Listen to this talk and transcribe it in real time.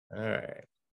All right.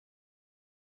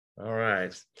 All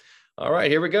right. All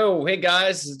right, here we go. Hey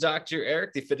guys, this is Dr.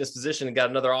 Eric, the fitness physician, and got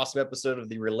another awesome episode of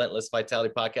the Relentless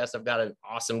Vitality Podcast. I've got an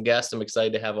awesome guest I'm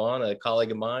excited to have on, a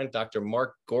colleague of mine, Dr.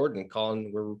 Mark Gordon.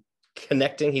 We're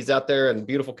connecting. He's out there in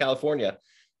beautiful California.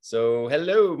 So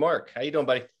hello, Mark. How you doing,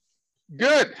 buddy?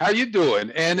 Good. How you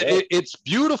doing? And it's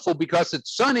beautiful because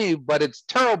it's sunny, but it's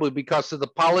terrible because of the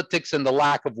politics and the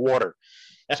lack of water.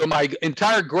 So my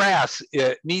entire grass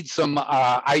needs some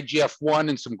IGF-1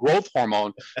 and some growth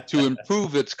hormone to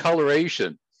improve its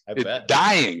coloration. It's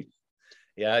dying.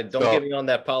 Yeah, don't get me on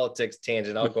that politics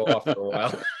tangent. I'll go off for a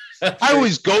while. I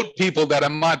always goat people that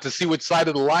I'm on to see which side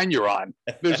of the line you're on.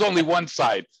 There's only one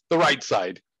side, the right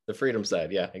side. The freedom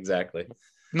side. Yeah, exactly.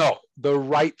 No, the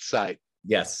right side.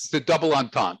 Yes. The double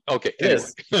entente. Okay. It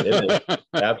is. It is.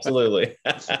 Absolutely.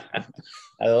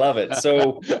 I love it.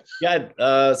 So,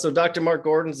 yeah. So Dr. Mark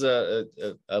Gordon's a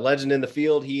legend in the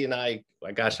field. He and I've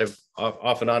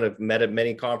off and on have met at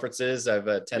many conferences. I've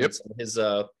attended some of his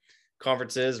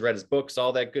conferences, read his books,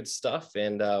 all that good stuff.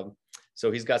 And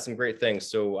so he's got some great things.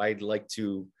 So I'd like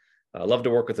to love to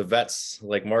work with the vets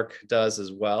like Mark does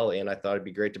as well. And I thought it'd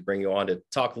be great to bring you on to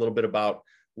talk a little bit about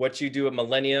what you do at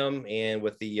Millennium and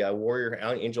with the Warrior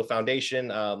Angel Foundation.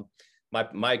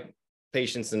 My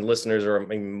patients and listeners are,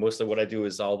 mostly what I do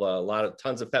is tons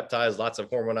of peptides, lots of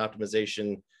hormone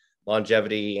optimization,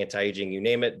 longevity, anti-aging, you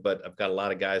name it. But I've got a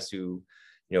lot of guys who,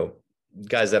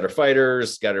 guys that are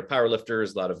fighters, got our power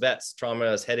lifters, a lot of vets,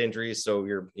 traumas, head injuries.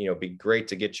 So be great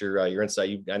to get your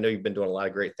insight. I know you've been doing a lot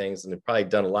of great things and have probably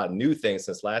done a lot of new things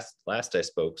since last I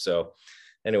spoke. So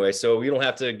anyway, so you don't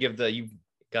have to give you've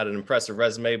got an impressive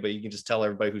resume, but you can just tell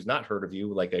everybody who's not heard of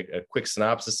you, like a quick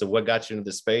synopsis of what got you into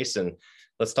this space. And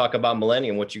let's talk about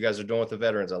Millennium, what you guys are doing with the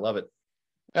veterans. I love it.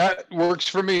 That works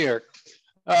for me, Eric.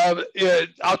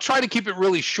 I'll try to keep it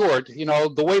really short.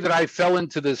 The way that I fell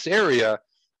into this area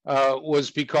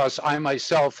was because I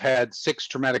myself had 6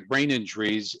 traumatic brain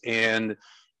injuries, and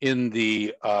in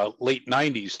the late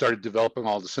 90s started developing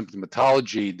all the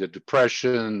symptomatology, the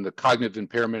depression, the cognitive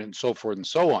impairment, and so forth and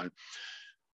so on.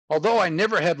 Although I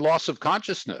never had loss of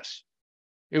consciousness,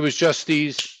 it was just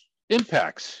these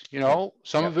impacts.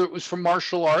 Some of it was from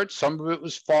martial arts, some of it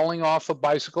was falling off a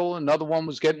bicycle, another one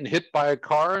was getting hit by a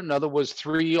car, another was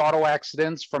 3 auto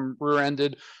accidents from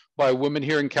rear-ended by women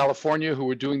here in California who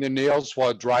were doing their nails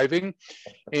while driving.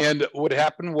 And what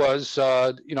happened was,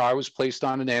 I was placed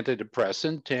on an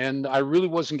antidepressant and I really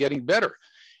wasn't getting better.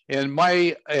 And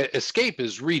my escape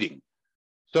is reading.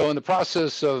 So in the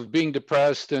process of being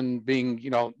depressed and being,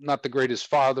 not the greatest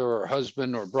father or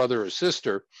husband or brother or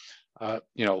sister,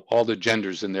 all the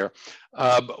genders in there,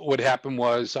 what happened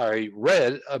was I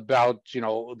read about,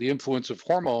 the influence of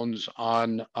hormones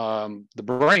on the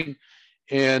brain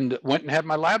and went and had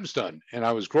my labs done. And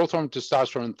I was growth hormone,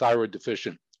 testosterone, and thyroid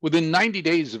deficient. Within 90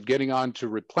 days of getting on to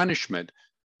replenishment,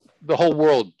 the whole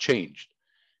world changed.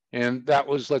 And that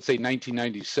was, let's say,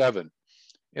 1997.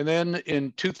 And then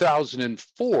in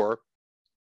 2004,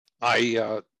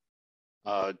 I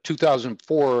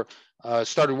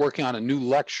started working on a new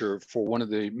lecture for one of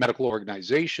the medical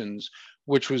organizations,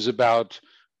 which was about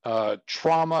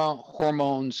trauma,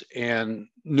 hormones, and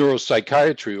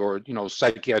neuropsychiatry, or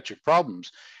psychiatric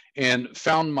problems, and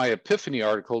found my epiphany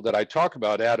article that I talk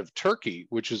about out of Turkey,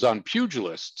 which is on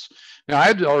pugilists. Now, I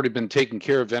had already been taking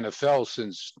care of NFL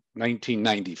since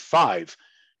 1995.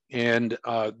 And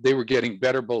they were getting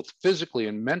better both physically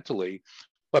and mentally,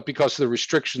 but because of the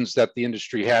restrictions that the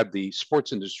industry had, the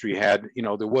sports industry had,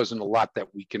 there wasn't a lot that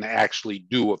we can actually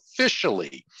do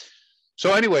officially.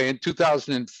 So anyway, in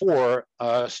 2004,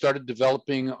 started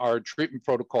developing our treatment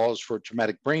protocols for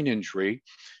traumatic brain injury.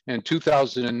 In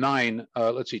 2009,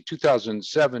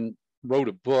 2007, wrote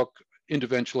a book,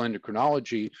 Interventional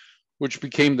Endocrinology, which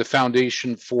became the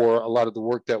foundation for a lot of the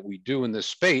work that we do in this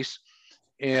space.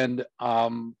 And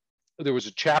there was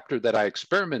a chapter that I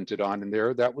experimented on in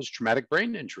there that was traumatic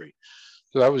brain injury.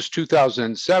 So that was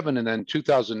 2007. And then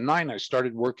 2009, I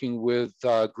started working with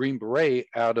Green Beret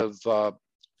out of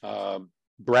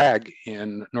Bragg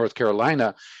in North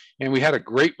Carolina. And we had a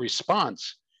great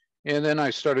response. And then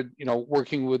I started,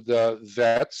 working with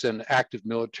vets and active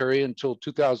military until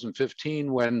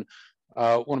 2015, when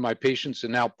one of my patients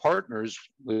and now partners,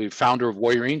 the founder of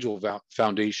Warrior Angel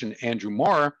Foundation, Andrew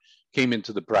Marr, came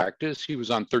into the practice. He was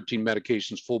on 13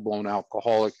 medications, full-blown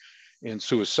alcoholic and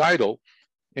suicidal.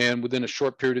 And within a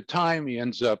short period of time, he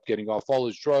ends up getting off all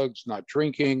his drugs, not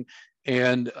drinking,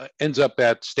 and ends up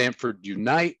at Stanford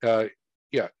Ignite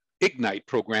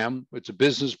program. It's a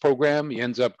business program. He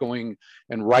ends up going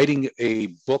and writing a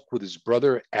book with his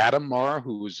brother, Adam Marr,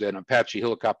 who was an Apache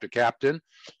helicopter captain.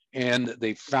 and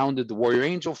they founded the Warrior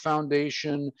Angel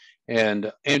Foundation.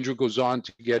 And Andrew goes on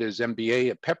to get his MBA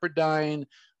at Pepperdine.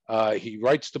 He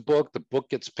writes the book. The book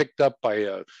gets picked up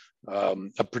by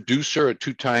a producer, a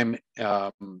two-time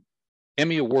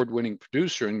Emmy Award-winning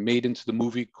producer, and made into the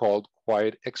movie called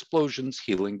Quiet Explosions: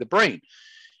 Healing the Brain.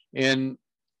 And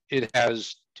it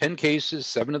has 10 cases.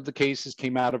 7 of the cases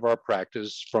came out of our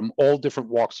practice from all different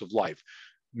walks of life: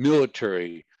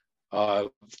 military,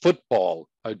 football,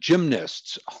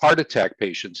 gymnasts, heart attack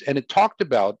patients. And it talked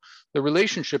about the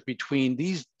relationship between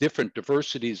these different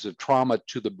diversities of trauma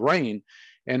to the brain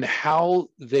and how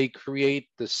they create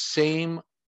the same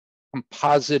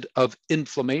composite of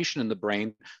inflammation in the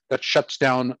brain that shuts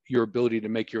down your ability to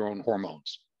make your own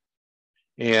hormones.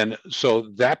 And so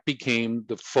that became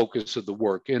the focus of the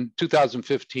work. In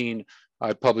 2015,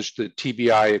 I published the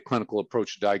TBI, a clinical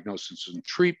approach to diagnosis and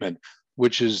treatment,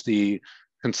 which is the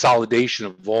consolidation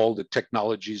of all the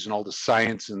technologies and all the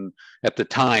science and at the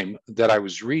time that I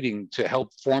was reading to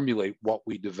help formulate what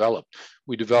we developed.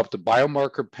 We developed a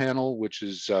biomarker panel, which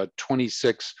is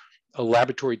 26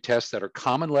 laboratory tests that are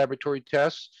common laboratory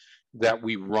tests that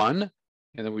we run,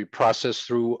 and then we process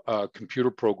through a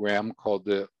computer program called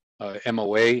the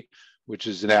MOA, which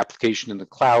is an application in the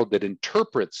cloud that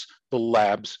interprets the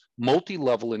lab's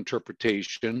multi-level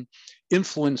interpretation,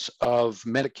 influence of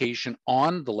medication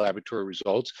on the laboratory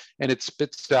results, and it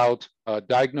spits out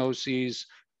diagnoses,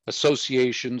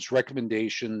 associations,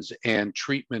 recommendations, and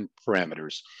treatment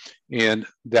parameters. And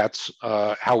that's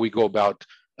how we go about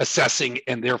assessing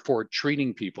and therefore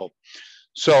treating people.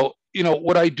 So,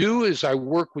 what I do is I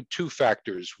work with 2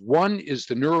 factors. One is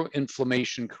the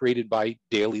neuroinflammation created by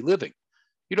daily living.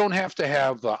 You don't have to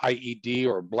have an IED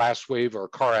or a blast wave or a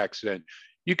car accident.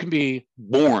 You can be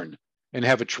born and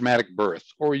have a traumatic birth,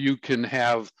 or you can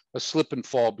have a slip and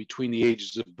fall between the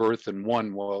ages of birth and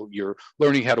 1 while you're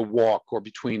learning how to walk, or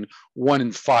between 1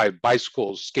 and 5,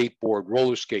 bicycles, skateboard,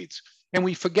 roller skates. And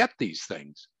we forget these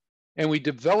things. And we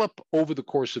develop over the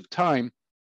course of time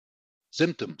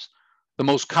symptoms. The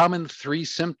most common 3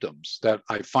 symptoms that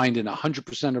I find in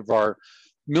 100% of our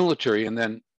military, and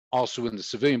then also in the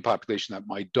civilian population that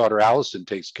my daughter Allison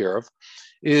takes care of,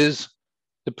 is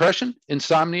depression,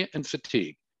 insomnia, and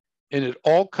fatigue. And it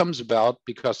all comes about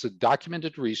because of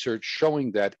documented research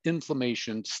showing that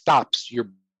inflammation stops your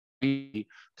body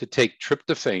to take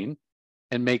tryptophan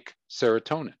and make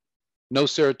serotonin. No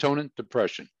serotonin,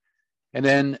 depression. And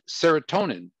then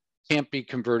serotonin can't be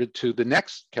converted to the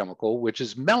next chemical, which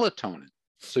is melatonin.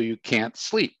 So you can't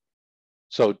sleep.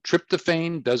 So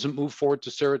tryptophan doesn't move forward to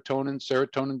serotonin.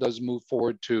 Serotonin doesn't move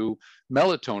forward to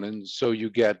melatonin. So you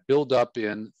get buildup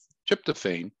in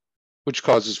tryptophan, which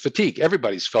causes fatigue.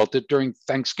 Everybody's felt it during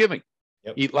Thanksgiving.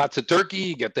 Yep. Eat lots of turkey,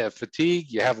 you get that fatigue.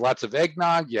 You have lots of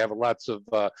eggnog, you have lots of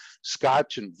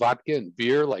scotch and vodka and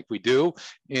beer like we do,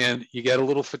 and you get a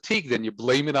little fatigue. Then you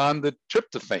blame it on the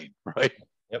tryptophan, right?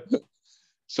 Yep.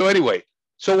 So anyway,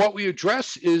 so what we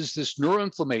address is this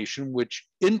neuroinflammation, which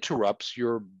interrupts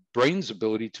your brain's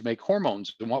ability to make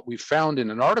hormones. And what we found in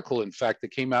an article, in fact,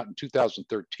 that came out in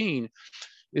 2013,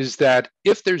 is that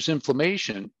if there's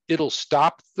inflammation, it'll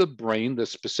stop the brain, the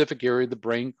specific area of the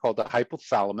brain called the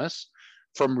hypothalamus,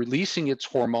 from releasing its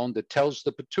hormone that tells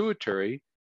the pituitary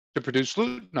to produce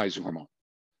luteinizing hormone.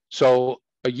 So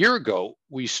a year ago,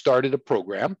 we started a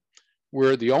program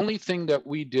where the only thing that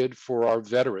we did for our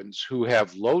veterans who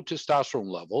have low testosterone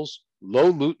levels,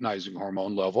 low luteinizing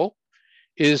hormone level,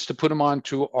 is to put them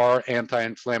onto our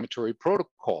anti-inflammatory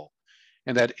protocol.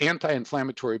 And that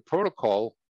anti-inflammatory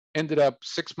protocol ended up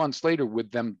 6 months later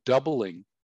with them doubling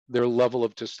their level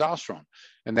of testosterone.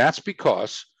 And that's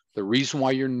because the reason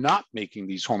why you're not making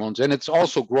these hormones, and it's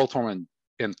also growth hormone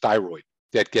and thyroid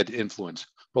that get influenced,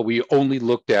 but we only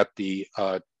looked at the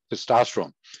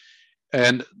testosterone.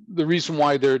 And the reason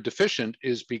why they're deficient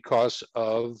is because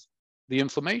of the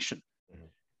inflammation. Mm-hmm.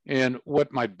 And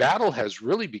what my battle has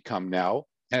really become now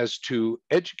is to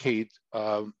educate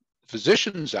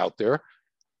physicians out there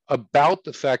about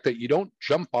the fact that you don't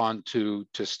jump onto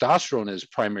testosterone as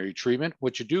primary treatment.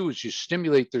 What you do is you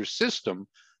stimulate their system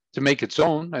to make its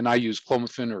own, and I use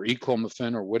clomiphene or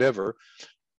eclomiphene or whatever,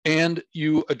 and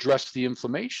you address the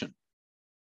inflammation.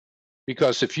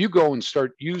 Because if you go and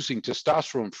start using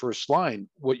testosterone first line,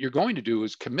 what you're going to do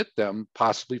is commit them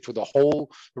possibly for the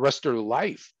rest of their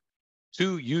life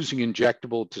to using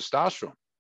injectable testosterone.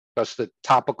 Because the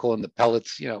topical and the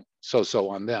pellets, so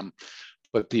on them.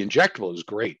 But the injectable is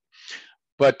great.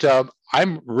 But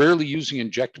I'm rarely using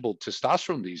injectable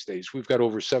testosterone these days. We've got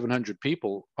over 700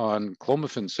 people on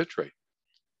clomiphene citrate.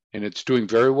 And it's doing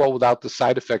very well without the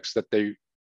side effects that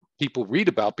people read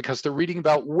about because they're reading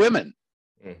about women.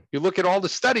 Mm. You look at all the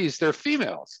studies, they're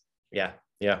females. Yeah,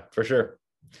 yeah, for sure.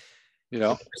 You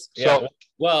know, yeah. so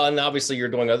Well, and obviously you're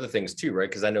doing other things too, right?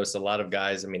 Because I noticed a lot of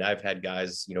guys. I mean, I've had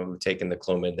guys, you know, who've taken the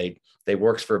Clomid. They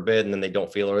works for a bit and then they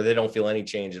don't feel, or they don't feel any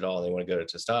change at all. They want to go to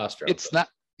testosterone. it's not.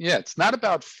 Yeah, it's not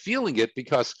about feeling it,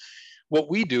 because what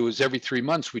we do is every 3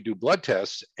 months we do blood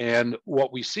tests, and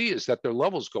what we see is that their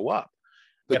levels go up.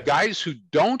 The Yep. guys who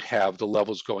don't have the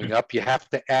levels going up, you have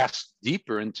to ask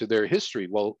deeper into their history.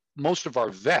 Well, most of our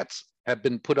vets have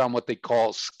been put on what they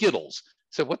call Skittles.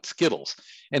 So what's Skittles?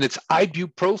 And it's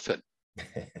ibuprofen.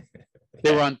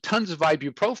 They were on tons of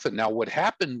ibuprofen. Now, what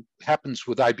happens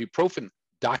with ibuprofen,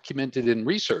 documented in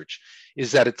research,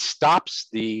 is that it stops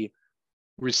the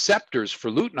receptors for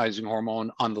luteinizing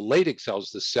hormone on the Leydig cells,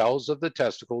 the cells of the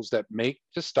testicles that make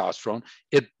testosterone.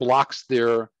 It blocks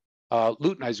their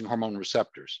luteinizing hormone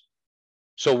receptors.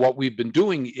 So what we've been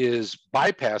doing is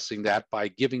bypassing that by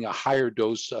giving a higher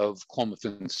dose of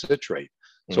clomiphene citrate.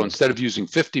 So instead of using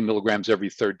 50 milligrams every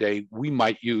third day, we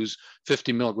might use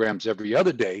 50 milligrams every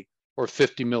other day, or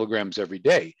 50 milligrams every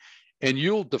day. And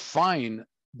you'll define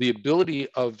the ability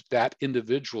of that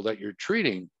individual that you're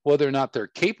treating, whether or not they're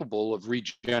capable of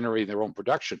regenerating their own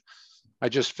production. I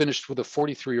just finished with a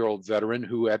 43-year-old veteran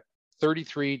who at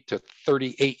 33 to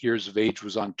 38 years of age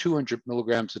was on 200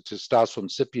 milligrams of testosterone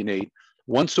cypionate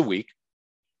once a week.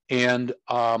 And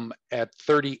at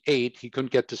 38, he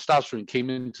couldn't get testosterone, came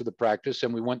into the practice,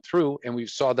 and we went through and we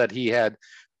saw that he had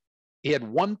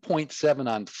 1.7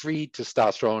 on free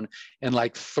testosterone and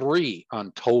like 3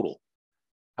 on total.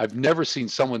 I've never seen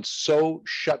someone so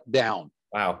shut down.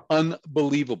 Wow.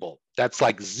 Unbelievable. That's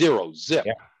like zero, zip.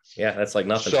 Yeah, that's like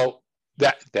nothing. So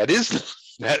that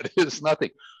is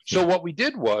nothing. So what we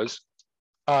did was,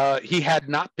 he had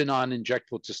not been on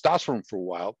injectable testosterone for a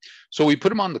while. So we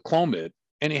put him on the Clomid,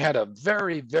 and he had a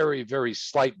very, very, very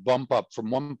slight bump up from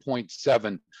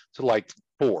 1.7 to like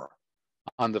 4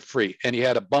 on the free. And he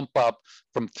had a bump up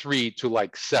from 3 to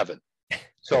like 7.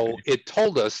 So it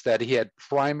told us that he had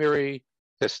primary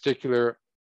testicular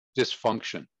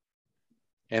dysfunction.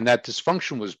 And that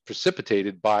dysfunction was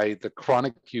precipitated by the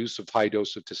chronic use of high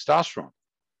dose of testosterone.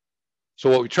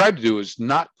 So what we tried to do is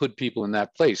not put people in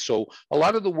that place. So a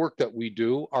lot of the work that we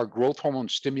do, our growth hormone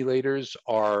stimulators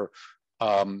are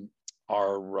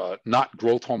not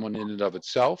growth hormone in and of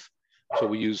itself. So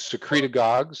we use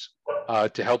secretagogues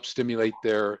to help stimulate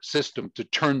their system to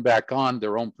turn back on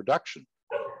their own production.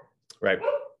 Right.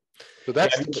 So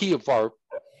that's the key of our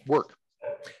work.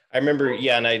 I remember,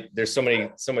 and there's so many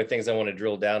things I want to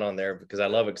drill down on there because I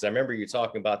love it. Because I remember you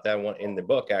talking about that one in the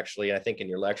book, actually, and I think in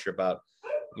your lecture about,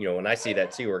 you know, when I see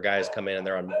that too, where guys come in and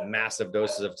they're on massive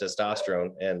doses of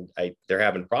testosterone and they're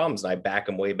having problems, and I back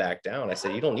them way back down. I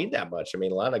said, you don't need that much. I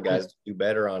mean, a lot of guys do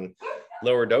better on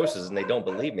lower doses, and they don't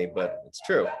believe me, but it's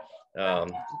true.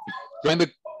 Join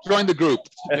the group.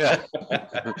 Yeah.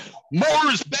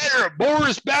 More is better. More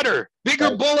is better.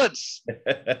 Bigger bullets.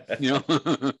 You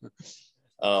know.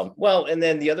 Well, and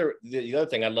then the other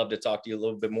thing I'd love to talk to you a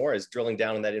little bit more is drilling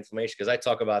down on that inflammation, because I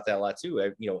talk about that a lot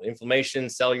too. You know, inflammation,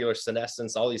 cellular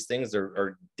senescence, all these things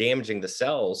are damaging the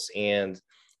cells. And,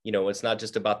 you know, it's not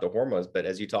just about the hormones, but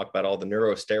as you talk about all the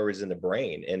neurosteroids in the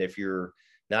brain. And if you're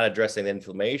not addressing the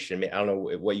inflammation, I mean, I don't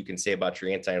know what you can say about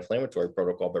your anti-inflammatory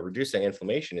protocol, but reducing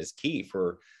inflammation is key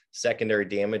for secondary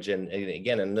damage. And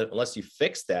again, unless you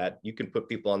fix that, you can put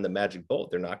people on the magic bullet.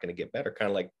 They're not going to get better.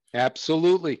 Kind of like.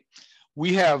 Absolutely.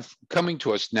 We have coming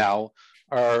to us now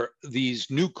are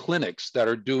these new clinics that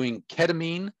are doing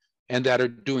ketamine and that are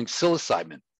doing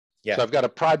psilocybin. Yeah. So I've got a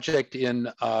project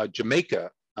in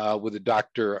Jamaica with a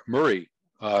Dr. Murray,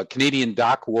 Canadian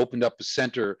doc, who opened up a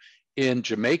center in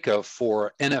Jamaica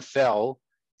for NFL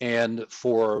and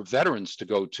for veterans to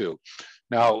go to.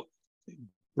 Now,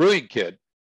 brilliant kid.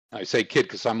 I say kid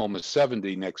because I'm almost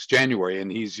 70 next January, and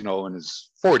he's, you know, in his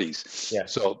 40s. Yeah.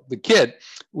 So the kid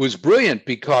was brilliant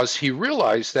because he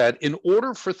realized that in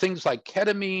order for things like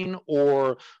ketamine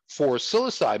or for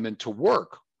psilocybin to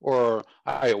work, or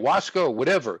ayahuasca or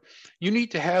whatever, you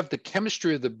need to have the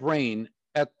chemistry of the brain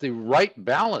at the right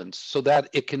balance so that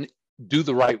it can do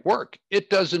the right work. It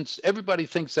doesn't, everybody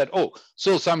thinks that, oh,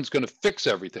 psilocybin is going to fix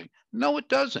everything. No, it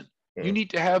doesn't. You need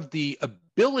to have the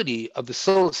ability of the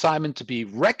psilocybin to be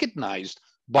recognized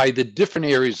by the different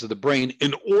areas of the brain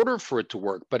in order for it to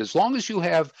work. But as long as you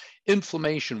have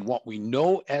inflammation, what we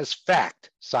know as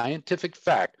fact, scientific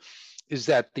fact, is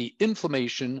that the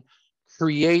inflammation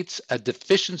creates a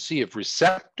deficiency of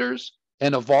receptors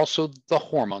and of also the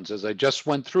hormones, as I just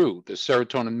went through, the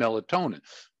serotonin, melatonin.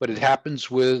 But it happens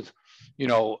with, you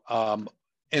know,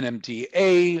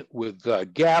 NMDA, with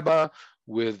GABA,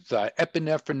 with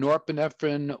epinephrine,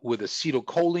 norepinephrine, with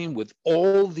acetylcholine, with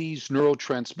all these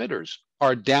neurotransmitters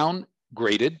are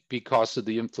downgraded because of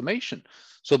the inflammation.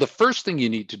 So the first thing you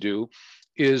need to do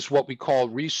is what we call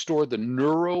restore the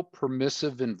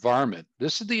neuropermissive environment.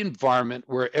 This is the environment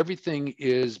where everything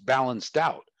is balanced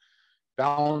out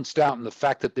in the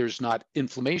fact that there's not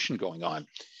inflammation going on.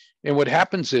 And what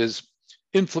happens is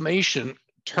inflammation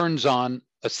turns on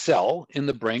a cell in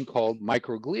the brain called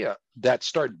microglia that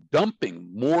start dumping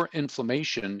more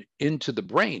inflammation into the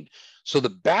brain. So the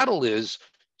battle is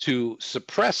to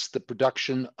suppress the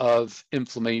production of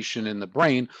inflammation in the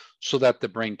brain so that the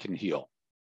brain can heal.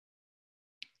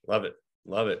 Love it.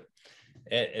 Love it.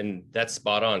 And that's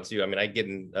spot on too. I mean, I get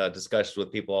in discussions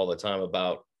with people all the time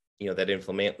about, that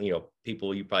inflammation,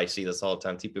 people, you probably see this all the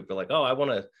time. People are like, oh, I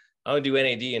want to do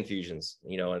NAD infusions.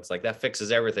 It's like that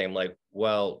fixes everything. I'm like,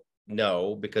 well,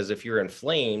 no, because if you're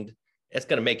inflamed, it's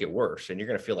going to make it worse and you're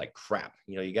going to feel like crap.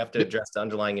 You have to address the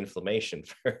underlying inflammation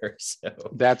first.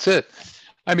 So. That's it.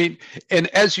 I mean, and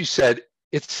as you said,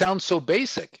 it sounds so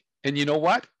basic. And you know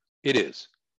what? It is.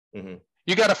 Mm-hmm.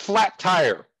 You got a flat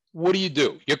tire. What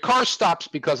do? Your car stops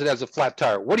because it has a flat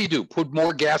tire. What do? Put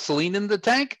more gasoline in the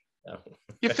tank? No.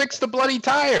 You fix the bloody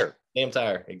tire. Damn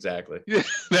tire. Exactly.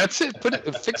 That's it.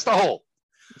 Fix the hole.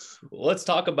 Well, let's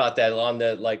talk about that on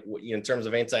the, in terms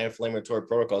of anti-inflammatory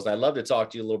protocols. And I'd love to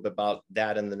talk to you a little bit about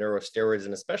that and the neurosteroids,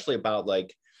 and especially about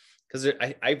because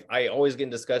I always get in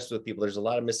discussions with people. There's a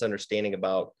lot of misunderstanding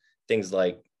about things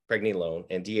like pregnenolone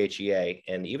and DHEA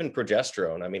and even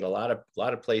progesterone. I mean, a lot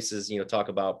of places, talk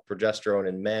about progesterone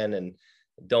in men and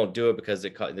don't do it because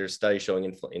there's studies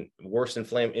showing worse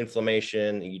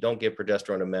inflammation. You don't get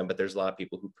progesterone in men, but there's a lot of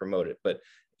people who promote it. But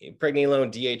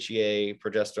pregnenolone, DHEA,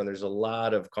 progesterone, there's a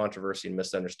lot of controversy and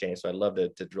misunderstanding. So I'd love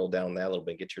to drill down on that a little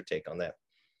bit, get your take on that.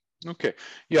 Okay.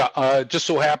 Yeah. Just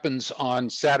so happens on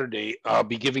Saturday, I'll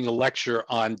be giving a lecture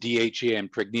on DHEA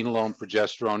and pregnenolone,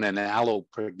 progesterone, and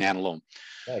allopregnanolone.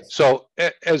 Nice. So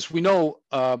as we know,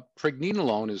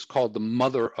 pregnenolone is called the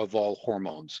mother of all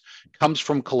hormones. It comes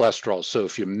from cholesterol. So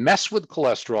if you mess with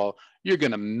cholesterol, you're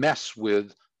going to mess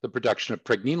with the production of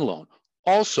pregnenolone.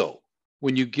 Also,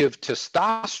 when you give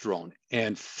testosterone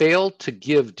and fail to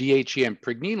give DHEA and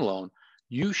pregnenolone,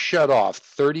 you shut off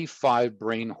 35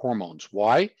 brain hormones.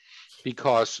 Why?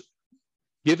 Because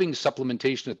giving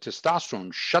supplementation of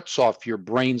testosterone shuts off your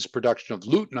brain's production of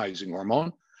luteinizing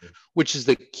hormone, which is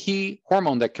the key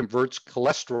hormone that converts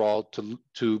cholesterol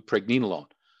to pregnenolone.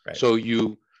 Right. So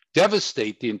you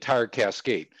devastate the entire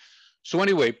cascade. So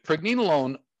anyway,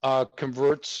 pregnenolone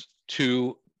converts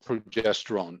to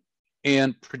progesterone,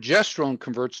 and progesterone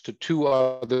converts to two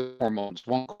other hormones,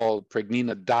 one called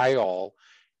pregnenolone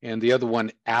and the other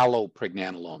one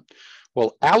allopregnanolone.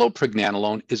 Well,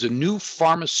 allopregnanolone is a new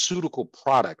pharmaceutical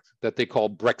product that they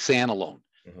call brexanolone.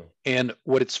 Mm-hmm. And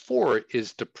what it's for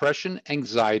is depression,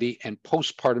 anxiety, and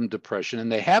postpartum depression.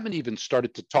 And they haven't even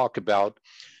started to talk about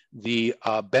the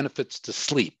benefits to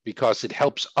sleep because it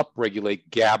helps upregulate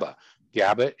GABA.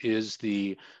 GABA is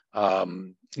the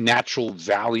natural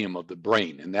Valium of the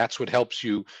brain. And that's what helps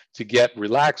you to get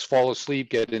relaxed, fall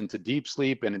asleep, get into deep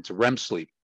sleep and into REM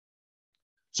sleep.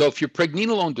 So if you're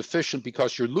pregnenolone deficient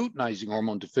because you're luteinizing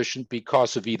hormone deficient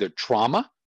because of either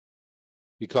trauma,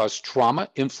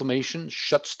 inflammation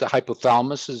shuts the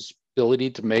hypothalamus's ability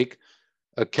to make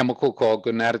a chemical called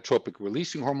gonadotropic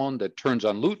releasing hormone that turns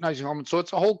on luteinizing hormone. So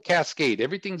it's a whole cascade.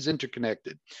 Everything's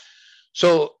interconnected.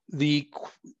 So the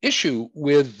issue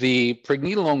with the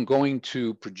pregnenolone going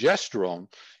to progesterone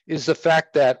is the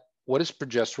fact that what does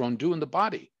progesterone do in the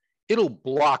body? It'll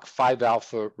block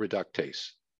 5-alpha reductase.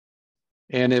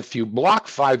 And if you block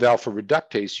 5-alpha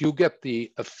reductase, you get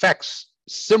the effects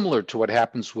similar to what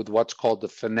happens with what's called the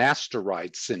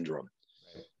finasteride syndrome.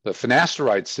 The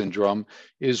finasteride syndrome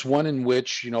is one in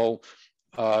which, the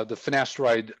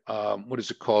finasteride, what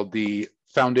is it called? The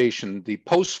foundation, the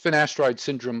post-finasteride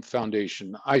syndrome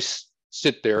foundation. I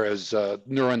sit there as a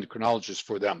neuroendocrinologist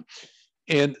for them.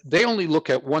 And they only look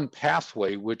at one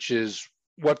pathway, which is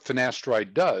what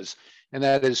finasteride does. And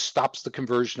that is stops the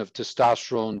conversion of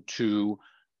testosterone to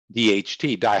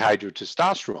DHT,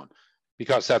 dihydrotestosterone,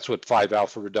 because that's what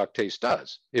 5-alpha reductase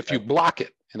does. If you block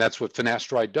it, and that's what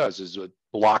finasteride does, is it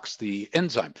blocks the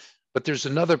enzyme. But there's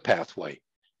another pathway,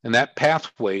 and that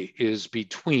pathway is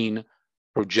between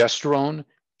progesterone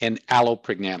and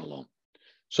allopregnanolone.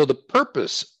 So the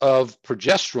purpose of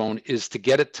progesterone is to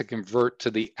get it to convert to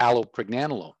the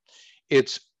allopregnanolone.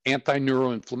 It's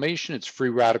anti-neuroinflammation, it's free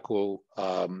radical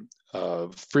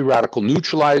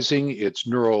neutralizing, it's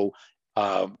neuro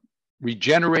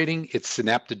regenerating, it's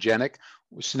synaptogenic.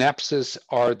 Synapses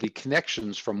are the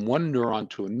connections from one neuron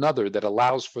to another that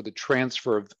allows for the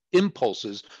transfer of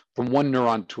impulses from one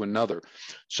neuron to another.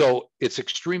 So it's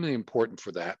extremely important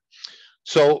for that.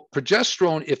 So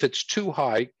progesterone, if it's too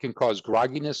high, can cause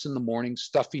grogginess in the morning,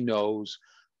 stuffy nose.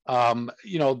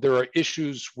 There are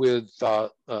issues with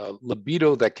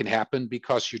libido that can happen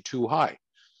because you're too high.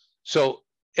 So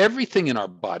everything in our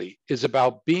body is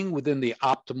about being within the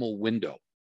optimal window.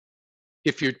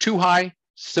 If you're too high,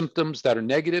 symptoms that are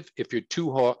negative. If you're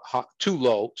too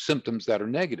low, symptoms that are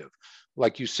negative.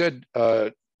 Like you said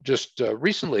just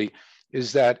recently,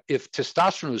 is that if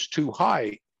testosterone is too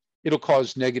high, it'll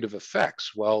cause negative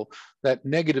effects. Well, that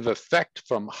negative effect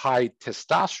from high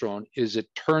testosterone is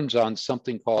it turns on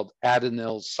something called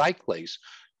adenyl cyclase,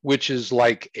 which is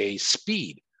like a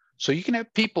speed. So you can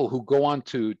have people who go on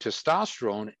to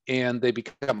testosterone and they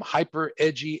become hyper,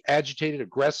 edgy, agitated,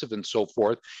 aggressive, and so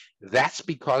forth. That's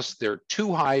because they're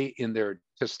too high in their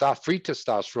free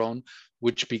testosterone,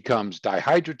 which becomes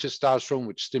dihydrotestosterone,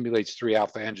 which stimulates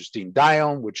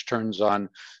 3-alpha-androstenedione, which turns on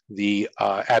the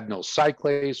adenyl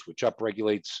cyclase, which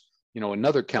upregulates,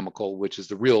 another chemical, which is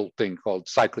the real thing called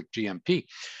cyclic GMP.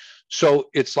 So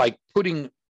it's like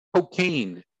putting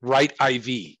cocaine right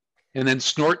IV and then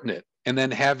snorting it and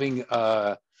then having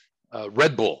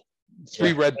Red Bull,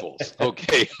 3 Red Bulls.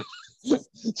 Okay.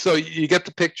 So you get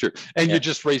the picture, and you're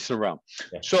just racing around.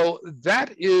 So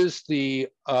that is the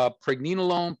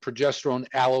pregnenolone, progesterone,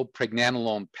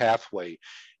 allopregnanolone pathway.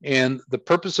 And the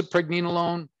purpose of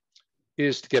pregnenolone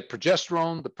is to get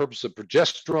progesterone. The purpose of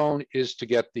progesterone is to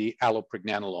get the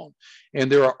allopregnanolone.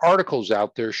 And there are articles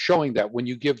out there showing that when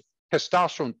you give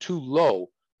testosterone too low,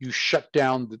 you shut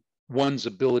down one's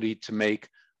ability to make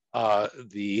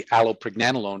the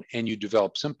allopregnanolone, and you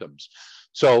develop symptoms.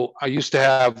 So I used to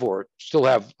have, or still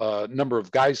have, a number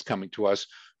of guys coming to us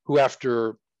who,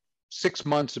 after 6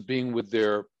 months of being with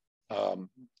their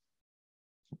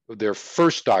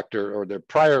first doctor or their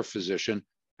prior physician,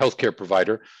 healthcare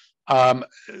provider,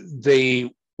 they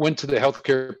went to the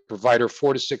healthcare provider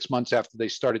 4 to 6 months after they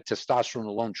started testosterone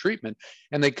alone treatment,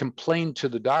 and they complained to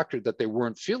the doctor that they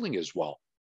weren't feeling as well.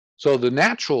 So the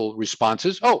natural response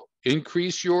is, oh,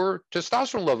 increase your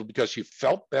testosterone level because you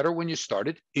felt better when you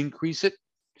started, increase it,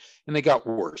 and they got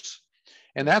worse.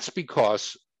 And that's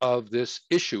because of this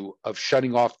issue of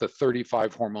shutting off the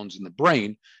 35 hormones in the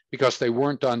brain because they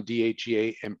weren't on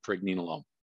DHEA and pregnenolone.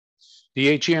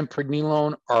 DHEA and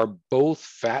pregnenolone are both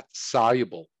fat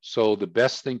soluble. So the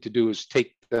best thing to do is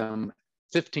take them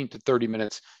 15 to 30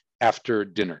 minutes after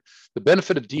dinner. The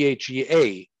benefit of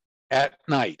DHEA at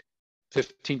night,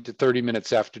 15 to 30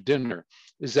 minutes after dinner,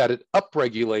 is that it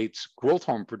upregulates growth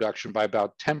hormone production by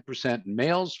about 10% in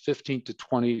males, 15 to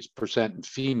 20% in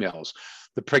females.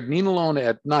 The pregnenolone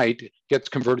at night gets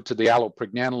converted to the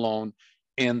allopregnanolone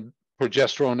and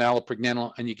progesterone,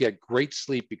 allopregnanolone, and you get great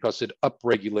sleep because it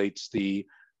upregulates the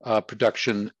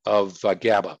production of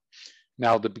GABA.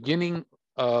 Now, the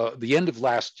end of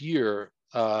last year,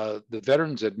 the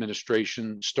Veterans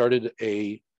Administration started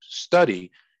a study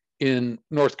in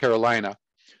North Carolina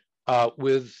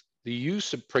with the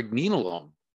use of pregnenolone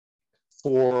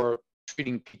for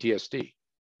treating PTSD.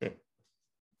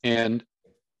 And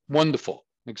wonderful,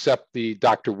 except the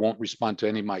doctor won't respond to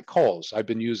any of my calls. I've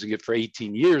been using it for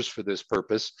 18 years for this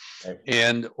purpose,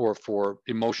 or for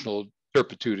emotional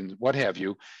turpitude and what have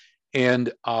you.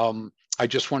 And I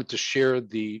just wanted to share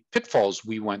the pitfalls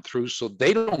we went through so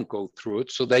they don't go through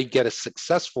it, so they get a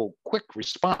successful, quick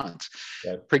response.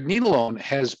 Pregnenolone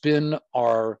has been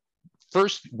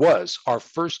was our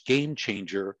first game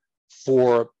changer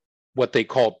for what they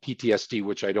call PTSD,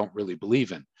 which I don't really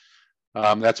believe in.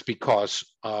 That's because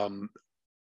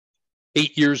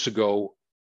 8 years ago,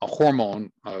 a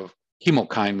hormone,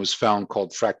 chemokine, was found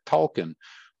called fractalkine,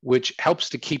 which helps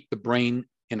to keep the brain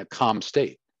in a calm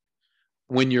state.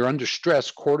 When you're under stress,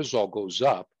 cortisol goes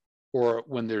up, or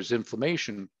when there's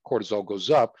inflammation, cortisol goes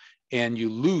up, and you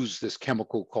lose this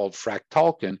chemical called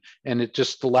fractalkine, and it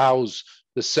just allows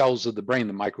the cells of the brain,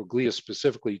 the microglia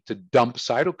specifically, to dump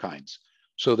cytokines.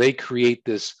 So they create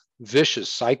this vicious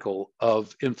cycle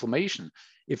of inflammation.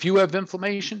 If you have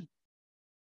inflammation,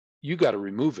 you got to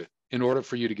remove it in order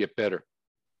for you to get better.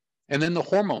 And then the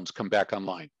hormones come back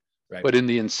online. Right. But in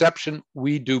the inception,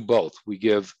 we do both. We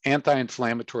give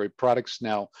anti-inflammatory products.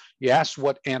 Now, you asked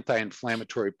what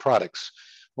anti-inflammatory products.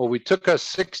 Well, we took us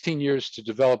 16 years to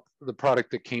develop the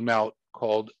product that came out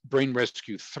called Brain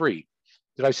Rescue 3.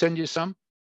 Did I send you some?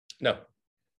 No.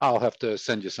 I'll have to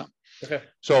send you some. Okay.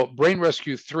 So Brain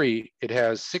Rescue 3, it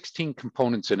has 16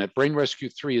 components in it. Brain Rescue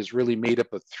 3 is really made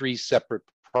up of 3 separate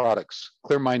products: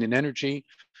 Clear Mind and Energy,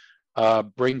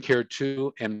 Brain Care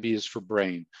 2, and B is for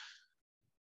Brain.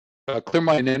 Clear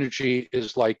Mind Energy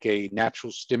is like a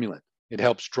natural stimulant. It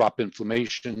helps drop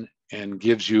inflammation and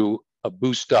gives you a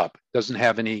boost up. Doesn't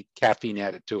have any caffeine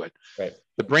added to it. Right.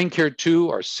 The Brain Care 2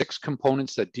 are 6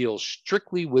 components that deal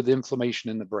strictly with inflammation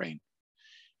in the brain.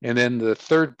 And then the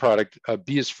third product,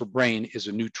 B is for Brain, is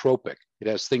a nootropic. It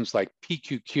has things like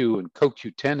PQQ and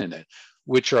CoQ10 in it,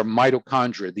 which are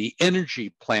mitochondria. The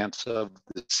energy plants of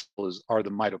the cells are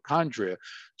the mitochondria.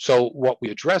 So what we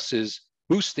address is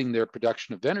boosting their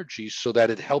production of energy so that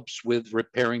it helps with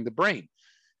repairing the brain.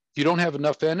 If you don't have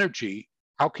enough energy,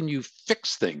 how can you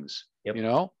fix things? Yep. You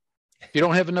know, if you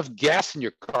don't have enough gas in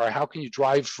your car, how can you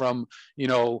drive from,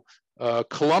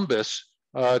 Columbus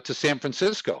to San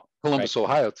Francisco, Columbus, Right.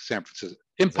 Ohio to San Francisco?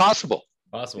 Impossible.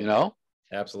 Possible. You know?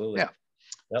 Absolutely. Yeah.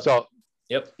 Yep. So,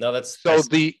 yep. No, that's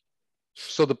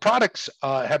so the products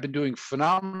have been doing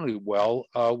phenomenally well.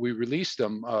 We released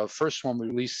them. First one, we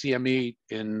released CME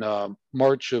in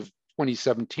March of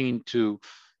 2017 to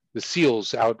the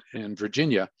SEALs out in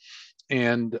Virginia.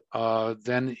 And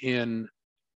then in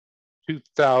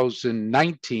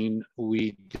 2019,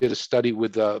 we did a study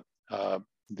with the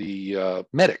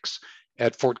medics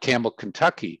at Fort Campbell,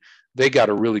 Kentucky. They got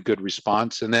a really good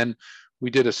response. And then we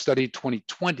did a study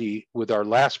 2020 with our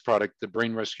last product, the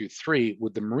Brain Rescue 3,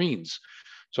 with the Marines.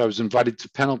 So I was invited to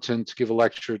Pendleton to give a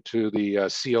lecture to the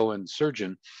CO and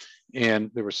surgeon, and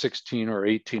there were 16 or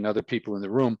 18 other people in the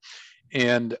room.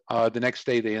 And the next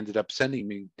day, they ended up sending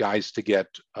me guys to get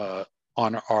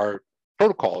on our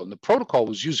protocol. And the protocol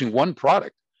was using one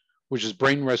product, which is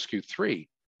Brain Rescue 3,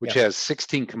 which has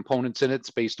 16 components in it. It's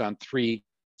based on 3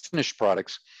 finished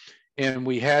products. And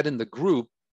we had in the group,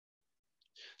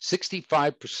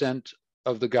 65%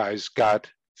 of the guys got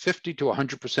 50 to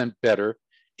 100% better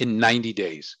in 90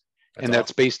 days. And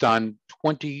that's based on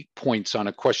 20 points on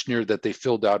a questionnaire that they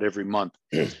filled out every month.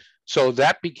 So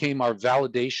that became our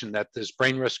validation that this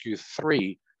Brain Rescue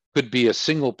 3 could be a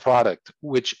single product,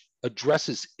 which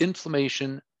addresses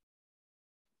inflammation,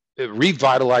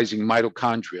 revitalizing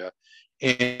mitochondria,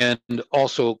 and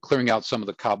also clearing out some of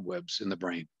the cobwebs in the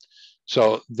brain.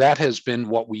 So that has been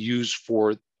what we use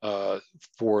for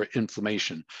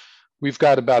inflammation. We've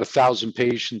got about 1,000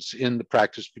 patients in the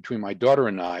practice between my daughter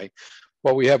and I,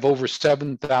 but we have over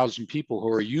 7,000 people who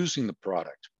are using the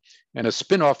product. And a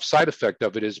spin-off side effect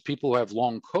of it is people who have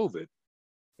long COVID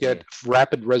get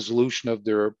rapid resolution of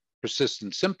their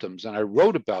persistent symptoms. And I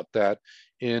wrote about that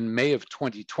in May of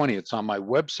 2020. It's on my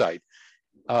website,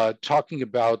 talking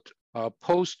about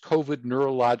post-COVID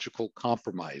neurological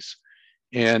compromise.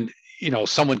 And,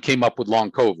 someone came up with long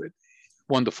COVID.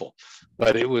 Wonderful.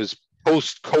 But it was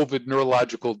post-COVID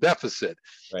neurological deficit.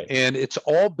 Right. And it's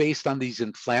all based on these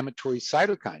inflammatory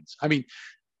cytokines. I mean,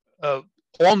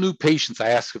 all new patients, I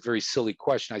ask a very silly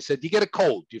question. I said, do you get a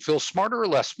cold? Do you feel smarter or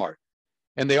less smart?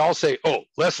 And they all say, oh,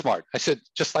 less smart. I said,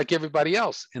 just like everybody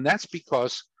else. And that's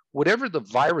because whatever the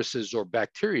virus is or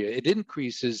bacteria, it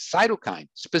increases cytokine,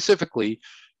 specifically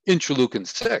interleukin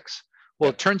 6. Well,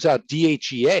 it turns out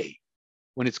DHEA,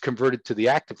 when it's converted to the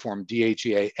active form,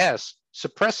 DHEAS,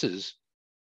 suppresses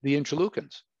the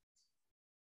interleukins.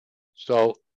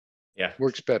 So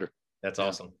works better. That's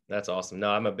awesome. That's awesome. No,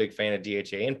 I'm a big fan of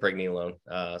DHA and pregnenolone.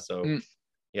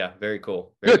 Very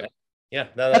cool. Very good. Yeah,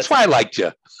 no, that's why I liked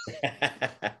you.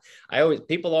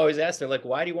 People always ask me, like,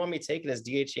 why do you want me taking this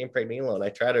DHA and pregnenolone? I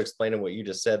try to explain to what you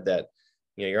just said, that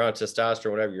you're on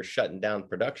testosterone, whatever, you're shutting down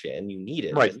production and you need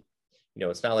it. Right. And,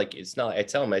 it's not. I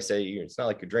tell them, I say, it's not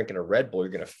like you're drinking a Red Bull,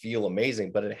 you're going to feel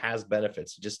amazing, but it has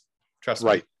benefits. Just trust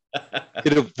me.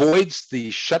 It avoids the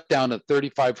shutdown of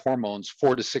 35 hormones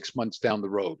 4 to 6 months down the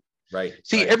road. Right.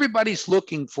 See, everybody's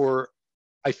looking for,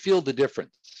 I feel the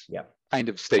difference kind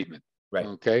of statement. Right.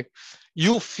 Okay.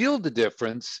 You'll feel the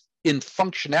difference in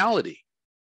functionality.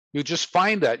 You'll just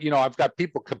find that, I've got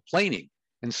people complaining.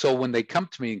 And so when they come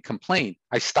to me and complain,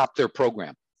 I stop their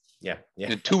program. Yeah.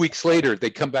 And 2 weeks later,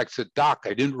 they come back and say, Doc,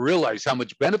 I didn't realize how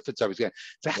much benefits I was getting.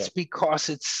 That's because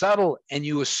it's subtle. And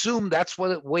you assume that's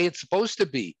the way it's supposed to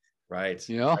be. Right.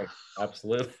 Right.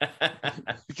 Absolutely.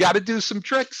 You got to do some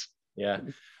tricks. Yeah.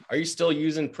 Are you still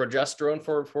using progesterone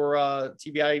for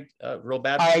TBI real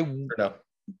bad? Or no?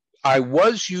 I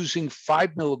was using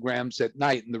 5 milligrams at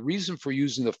night. And the reason for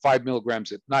using the 5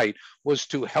 milligrams at night was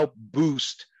to help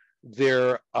boost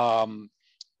their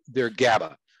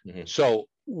GABA. Mm-hmm. So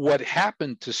what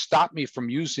happened to stop me from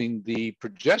using the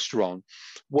progesterone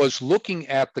was looking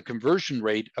at the conversion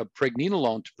rate of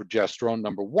pregnenolone to progesterone,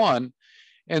 number one,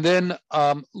 and then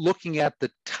looking at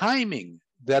the timing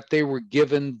that they were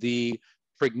given the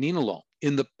pregnenolone.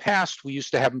 In the past, we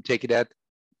used to have them take it at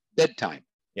bedtime.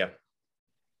 Yeah.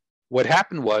 What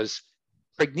happened was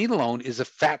pregnenolone is a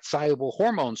fat soluble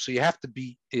hormone, so you have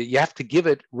to give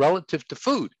it relative to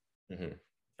food. Mm-hmm.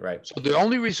 Right. So the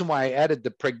only reason why I added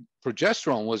the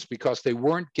progesterone was because they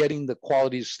weren't getting the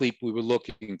quality of sleep we were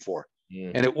looking for.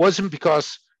 Mm. And it wasn't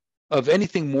because of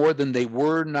anything more than they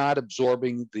were not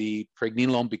absorbing the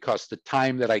pregnenolone because the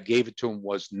time that I gave it to them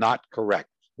was not correct,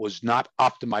 was not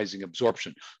optimizing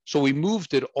absorption. So we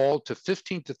moved it all to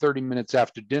 15 to 30 minutes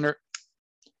after dinner,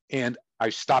 and I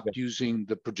stopped using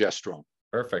the progesterone.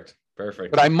 Perfect.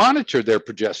 Perfect. But I monitor their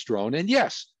progesterone, and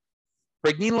yes,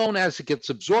 pregnenolone, as it gets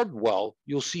absorbed well,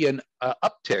 you'll see an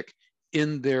uptick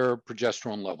in their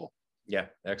progesterone level. Yeah,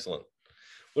 excellent.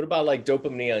 What about like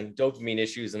dopamine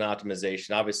issues and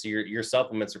optimization? Obviously, your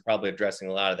supplements are probably addressing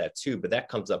a lot of that too, but that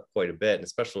comes up quite a bit, and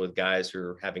especially with guys who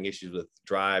are having issues with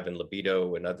drive and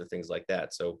libido and other things like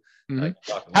that. So,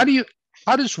 how do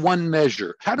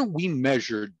we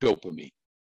measure dopamine?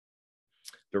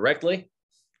 Directly?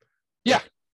 Yeah.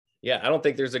 Yeah, I don't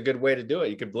think there's a good way to do it.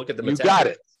 You could look at the metabolites. You got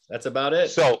it. That's about it.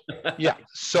 So, yeah.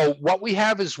 So what we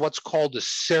have is what's called a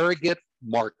surrogate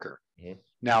marker. Mm-hmm.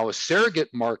 Now, a surrogate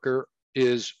marker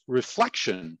is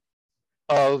reflection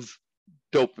of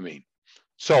dopamine.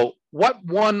 So what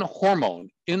one hormone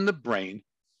in the brain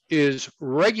is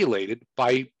regulated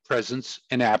by presence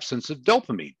and absence of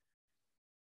dopamine?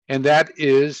 And that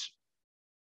is?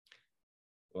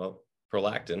 Well,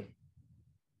 prolactin.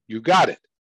 You got it.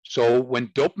 So when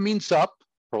dopamine's up,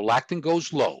 prolactin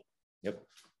goes low. Yep.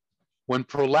 When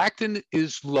prolactin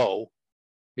is low,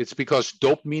 it's because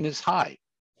dopamine is high.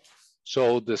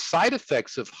 So the side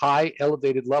effects of high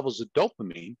elevated levels of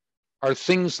dopamine are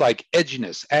things like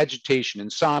edginess, agitation,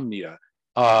 insomnia,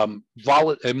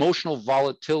 emotional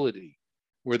volatility,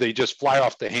 where they just fly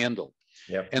off the handle.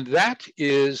 Yep. And that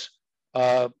is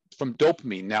from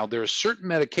dopamine. Now, there are certain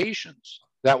medications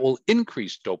that will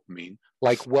increase dopamine,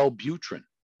 like Wellbutrin,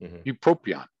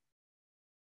 bupropion,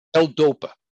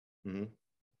 L-Dopa. Mm-hmm.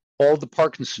 All the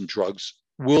Parkinson drugs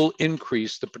will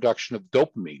increase the production of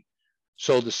dopamine.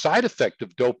 So the side effect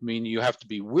of dopamine you have to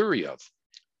be wary of.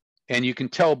 And you can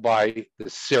tell by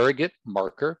the surrogate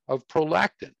marker of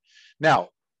prolactin. Now,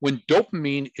 when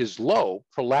dopamine is low,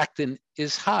 prolactin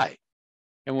is high.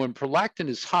 And when prolactin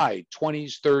is high,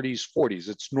 20s, 30s, 40s,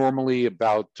 it's normally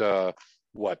about 9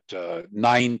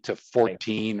 to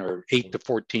 14 or 8 to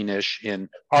 14-ish in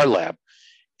our lab.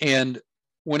 And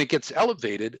when it gets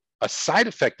elevated, a side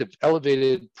effect of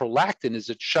elevated prolactin is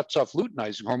it shuts off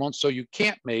luteinizing hormones, so you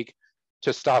can't make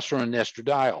testosterone and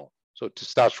estradiol. So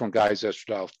testosterone guys,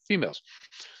 estradiol females.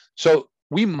 So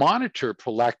we monitor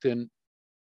prolactin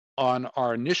on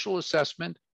our initial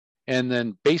assessment, and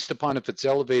then based upon if it's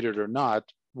elevated or not,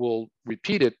 we'll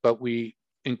repeat it, but we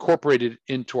incorporate it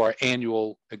into our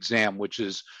annual exam, which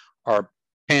is our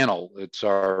panel. It's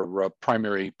our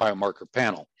primary biomarker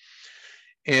panel.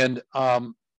 And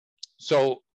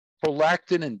so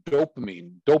prolactin and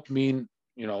dopamine,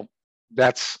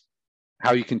 that's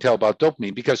how you can tell about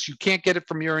dopamine, because you can't get it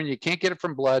from urine, you can't get it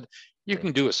from blood. You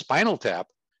can do a spinal tap.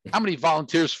 How many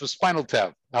volunteers for spinal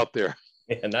tap out there?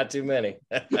 Yeah, not too many.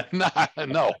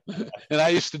 No. And I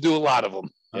used to do a lot of them.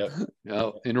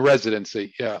 Yep. In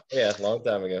residency. Yeah. Yeah, a long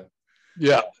time ago.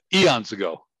 Yeah, eons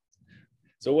ago.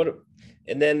 So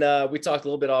and then we talked a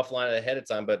little bit offline ahead of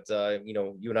time, but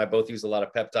you and I both use a lot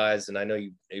of peptides, and I know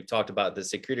you've talked about the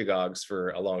secretagogues for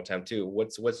a long time too.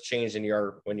 What's changed in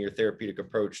your therapeutic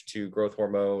approach to growth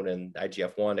hormone and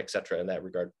IGF-1, et cetera, in that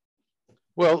regard?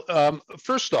 Well,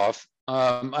 first off,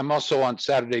 I'm also on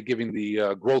Saturday giving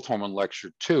the growth hormone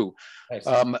lecture too. Nice.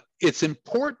 It's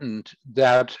important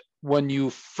that when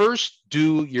you first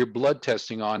do your blood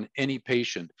testing on any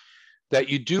patient, that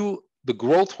you do the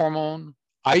growth hormone,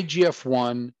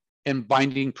 IGF-1, and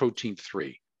binding protein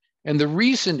 3. And the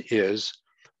reason is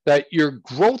that your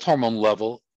growth hormone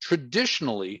level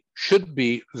traditionally should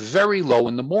be very low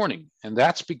in the morning. And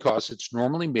that's because it's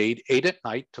normally made 8 at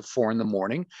night to 4 in the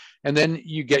morning. And then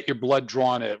you get your blood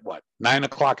drawn at 9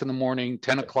 o'clock in the morning,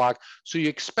 10 o'clock. So you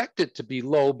expect it to be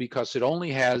low because it only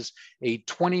has a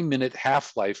 20-minute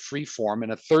half-life free form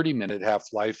and a 30-minute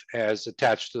half-life as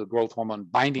attached to the growth hormone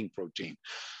binding protein.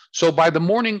 So by the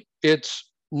morning,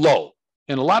 it's low.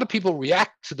 And a lot of people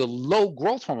react to the low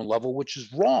growth hormone level, which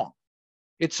is wrong.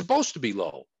 It's supposed to be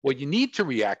low. What you need to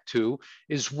react to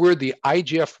is where the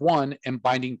IGF-1 and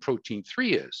binding protein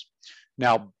 3 is.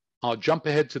 Now, I'll jump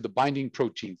ahead to the binding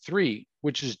protein 3,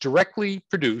 which is directly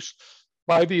produced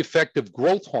by the effect of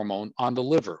growth hormone on the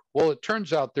liver. Well, it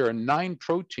turns out there are 9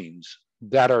 proteins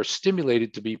that are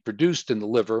stimulated to be produced in the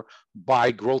liver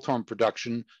by growth hormone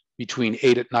production between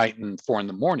 8 at night and 4 in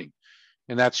the morning.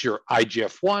 And that's your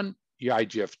IGF-1, your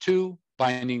IGF-2,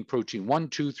 binding protein 1,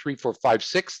 2, 3, 4, 5,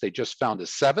 6. They just found a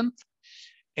seventh,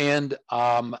 and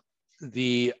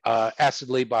the acid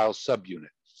labile subunit.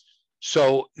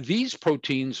 So these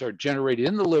proteins are generated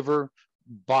in the liver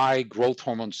by growth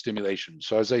hormone stimulation.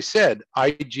 So as I said,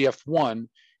 IGF-1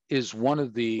 is one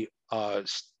of the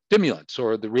stimulants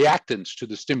or the reactants to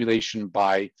the stimulation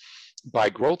by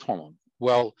growth hormone.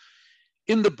 Well,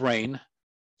 in the brain,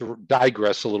 to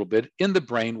digress a little bit, in the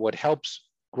brain, what helps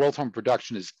growth hormone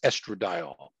production is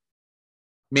estradiol,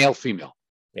 male, female.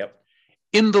 Yep.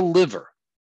 In the liver,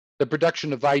 the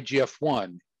production of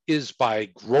IGF-1 is by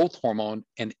growth hormone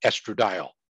and estradiol.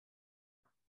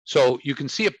 So you can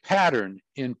see a pattern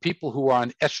in people who are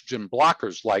on estrogen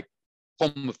blockers like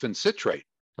clomiphene citrate,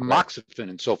 tamoxifen,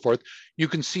 and so forth. You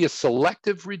can see a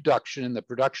selective reduction in the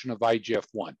production of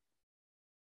IGF-1.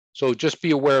 So just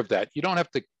be aware of that. You don't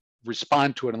have to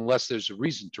respond to it unless there's a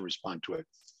reason to respond to it.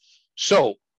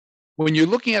 So when you're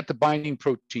looking at the binding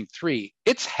protein 3,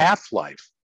 its half-life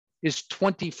is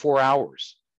 24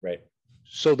 hours. Right.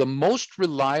 So the most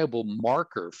reliable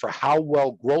marker for how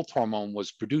well growth hormone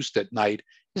was produced at night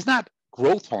is not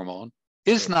growth hormone,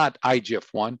 is not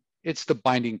IGF-1, it's the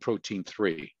binding protein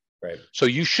 3. Right. So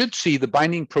you should see the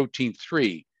binding protein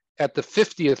 3 at the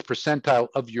 50th percentile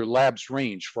of your lab's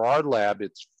range. For our lab,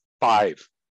 it's 5,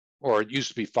 or it used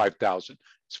to be 5,000.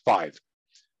 It's 5.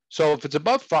 So if it's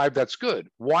above 5, that's good.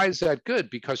 Why is that good?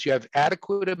 Because you have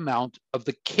adequate amount of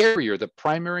the carrier, the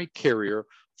primary carrier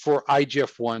for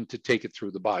IGF-1 to take it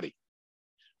through the body.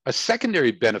 A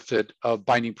secondary benefit of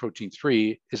binding protein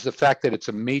 3 is the fact that it's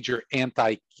a major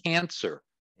anti-cancer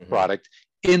product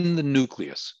in the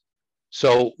nucleus.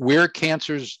 So where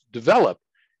cancers develop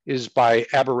is by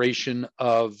aberration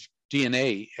of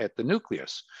DNA at the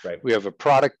nucleus. Right. We have a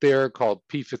product there called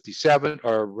P57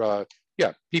 or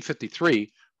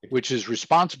P53, which is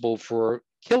responsible for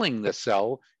killing the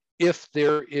cell if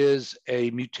there is a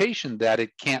mutation that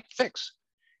it can't fix.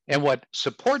 And what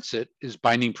supports it is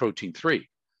binding protein 3.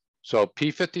 So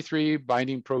P53,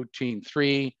 binding protein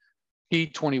 3,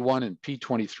 P21 and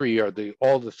P23 are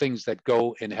all the things that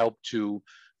go and help to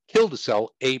kill the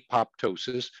cell,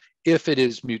 apoptosis, if it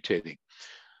is mutating.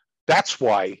 That's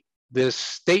why this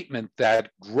statement that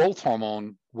growth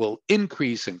hormone will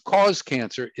increase and cause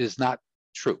cancer is not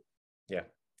true. Yeah,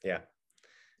 yeah.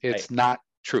 It's not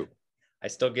true. I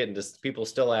still get into, people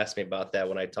still ask me about that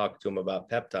when I talk to them about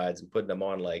peptides and putting them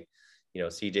on like,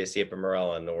 CJ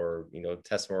Ciepamorelin or,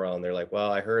 tesamorelin. And they're like,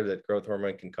 well, I heard that growth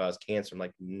hormone can cause cancer. I'm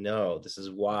like, no, this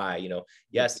is why,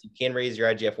 yes, you can raise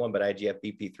your IGF-1, but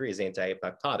IGF-BP3 is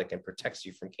anti-apoptotic and protects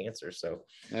you from cancer. So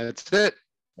that's it.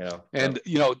 And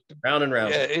round and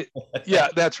round. Yeah,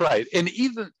 that's right. And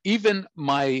even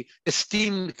my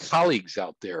esteemed colleagues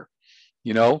out there,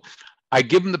 I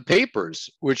give them the papers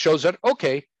which shows that,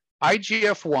 okay,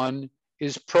 IGF-1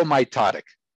 is promitotic.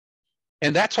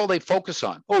 And that's all they focus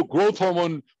on. Oh, growth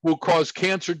hormone will cause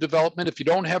cancer development. If you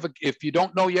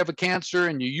don't know you have a cancer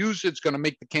and you use it, it's going to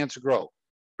make the cancer grow.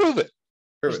 Prove it.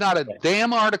 There's not a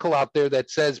damn article out there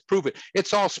that says prove it.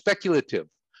 It's all speculative.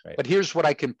 Right. But here's what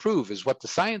I can prove is what the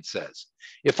science says.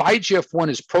 If IGF-1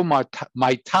 is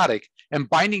promitotic and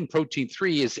binding protein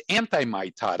 3 is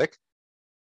antimitotic,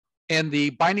 and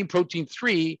the binding protein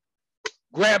 3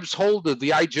 grabs hold of the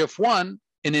IGF-1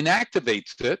 and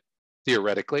inactivates it,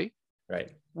 theoretically, right?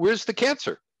 Where's the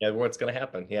cancer? Yeah, what's going to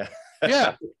happen? Yeah.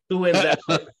 Yeah. Who wins that?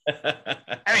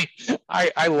 I mean,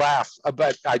 I laugh,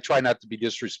 but I try not to be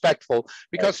disrespectful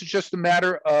because it's just a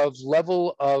matter of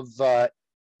level of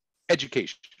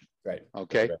education. Right.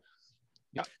 Okay. Right.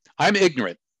 Yeah. I'm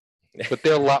ignorant, but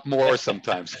they're a lot more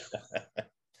sometimes.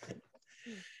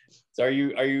 So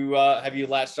have you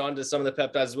latched on to some of the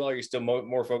peptides as well? Are you still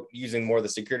using more of the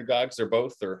secretagogues or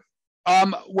both or?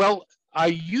 Well, I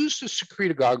use the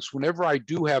secretagogues whenever I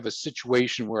do have a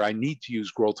situation where I need to use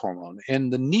growth hormone.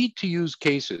 And the need to use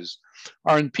cases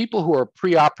are in people who are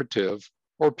preoperative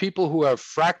or people who have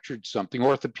fractured something,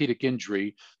 orthopedic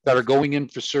injury, that are going in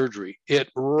for surgery. It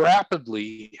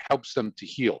rapidly helps them to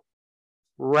heal.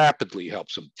 Rapidly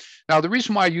helps them. Now, the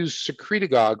reason why I use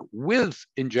secretagogue with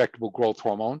injectable growth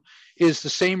hormone is the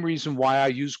same reason why I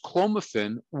use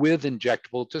clomiphene with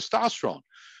injectable testosterone.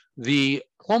 The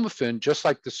clomiphene, just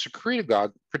like the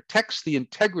secretagogue, protects the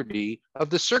integrity of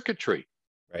the circuitry.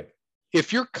 Right.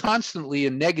 If you're constantly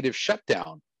in negative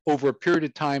shutdown over a period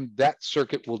of time, that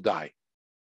circuit will die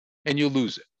and you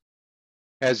lose it.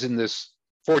 As in this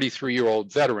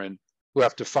 43-year-old veteran who,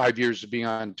 after 5 years of being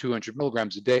on 200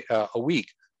 milligrams a week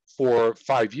for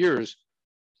 5 years,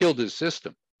 killed his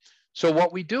system. So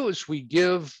what we do is we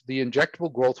give the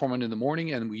injectable growth hormone in the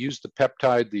morning, and we use the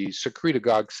peptide, the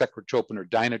secretagogue, secretropin, or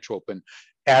dinotropin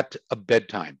at a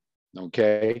bedtime.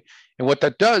 okay? And what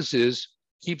that does is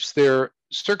keeps their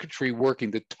circuitry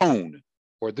working, the tone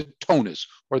or the tonus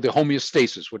or the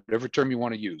homeostasis, whatever term you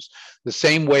want to use. The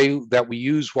same way that we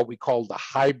use what we call the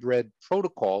hybrid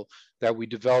protocol that we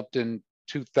developed in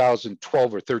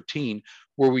 2012 or 13,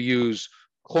 where we use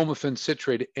clomiphene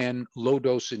citrate and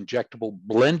low-dose injectable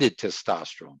blended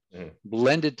testosterone,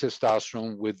 blended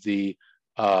testosterone with the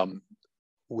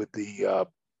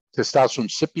testosterone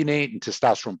cypionate and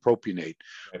testosterone propionate.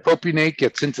 Propionate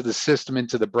gets into the system,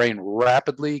 into the brain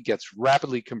rapidly, gets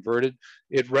rapidly converted.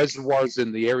 It reservoirs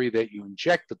in the area that you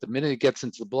inject, but the minute it gets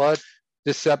into the blood,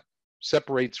 this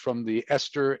separates from the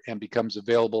ester and becomes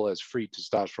available as free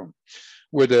testosterone.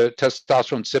 Where the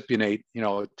testosterone cypionate,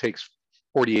 it takes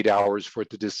 48 hours for it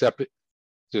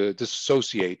to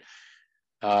dissociate.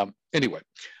 Anyway,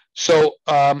 so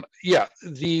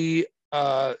the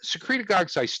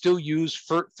secretagogues I still use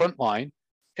for frontline,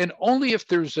 and only if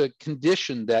there's a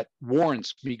condition that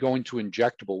warrants me going to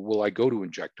injectable will I go to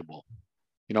injectable.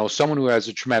 Someone who has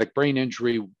a traumatic brain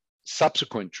injury,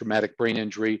 subsequent traumatic brain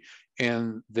injury,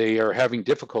 and they are having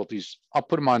difficulties, I'll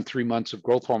put them on 3 months of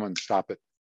growth hormone, stop it,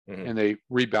 and they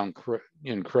rebound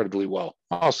incredibly well.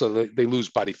 Also, they lose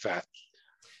body fat.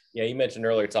 Yeah, you mentioned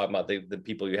earlier talking about the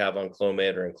people you have on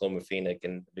Clomid or in clomiphenic,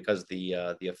 and because the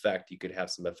effect, you could have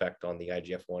some effect on the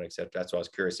IGF-1, etc. That's why I was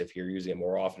curious if you're using it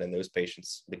more often in those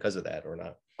patients because of that or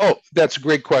not. Oh, that's a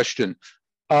great question.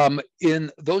 In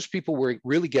those people where it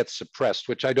really gets suppressed,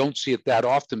 which I don't see it that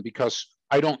often because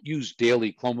I don't use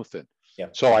daily clomiphene. Yeah.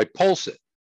 So I pulse it.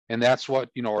 And that's what,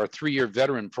 our 3-year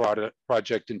veteran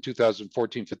project in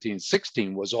 2014, 15,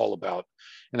 16 was all about.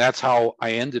 And that's how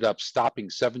I ended up stopping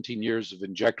 17 years of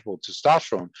injectable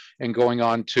testosterone and going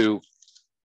on to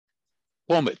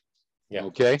Clomid. Yeah.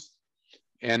 Okay.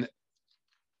 And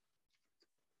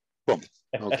boom.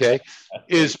 Okay.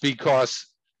 is because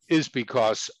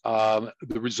the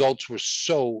results were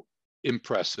so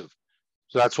impressive.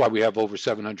 So that's why we have over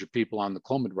 700 people on the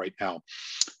Clomid right now.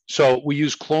 So we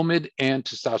use Clomid and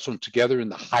testosterone together in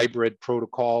the hybrid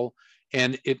protocol.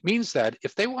 And it means that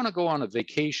if they want to go on a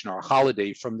vacation or a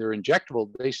holiday from their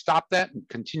injectable, they stop that and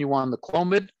continue on the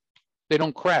Clomid. They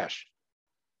don't crash.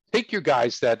 Take your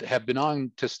guys that have been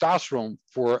on testosterone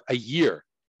for a year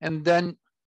and then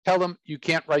tell them you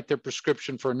can't write their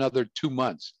prescription for another 2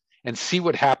 months and see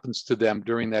what happens to them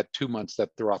during that 2 months that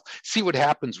they're off. See what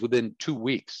happens within 2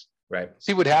 weeks. Right.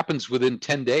 See what happens within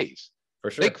 10 days.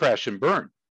 For sure. They crash and burn.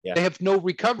 Yeah. They have no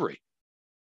recovery.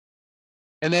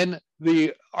 And then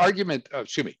the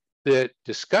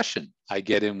discussion I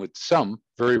get in with some,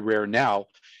 very rare now,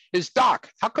 is, Doc,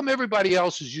 how come everybody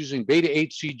else is using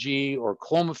beta-HCG or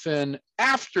clomiphene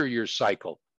after your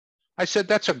cycle? I said,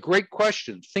 that's a great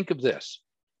question. Think of this.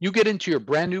 You get into your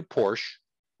brand new Porsche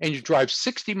and you drive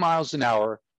 60 miles an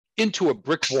hour into a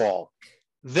brick wall.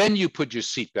 Then you put your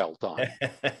seatbelt on.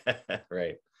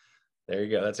 Right. There you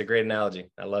go. That's a great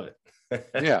analogy. I love it.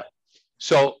 Yeah.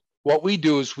 So what we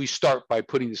do is we start by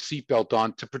putting the seatbelt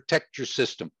on to protect your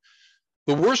system.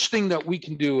 The worst thing that we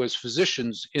can do as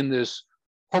physicians in this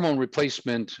hormone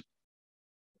replacement,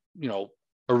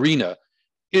 arena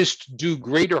is to do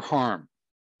greater harm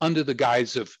under the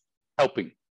guise of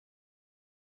helping.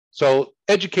 So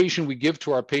education we give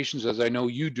to our patients, as I know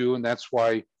you do, and that's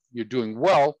why you're doing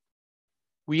well,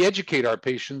 we educate our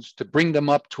patients to bring them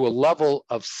up to a level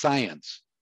of science,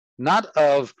 not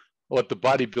of what the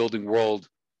bodybuilding world,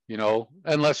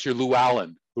 unless you're Lou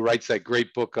Allen, who writes that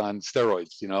great book on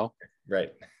steroids,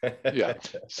 Right. Yeah.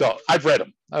 So I've read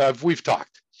them. We've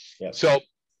talked. Yeah. So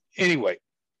anyway,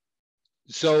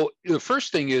 so the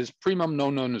first thing is primum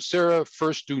non nocere,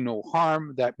 first do no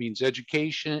harm. That means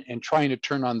education and trying to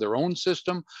turn on their own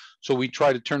system. So we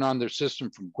try to turn on their system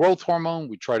from growth hormone.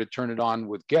 We try to turn it on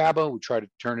with GABA. We try to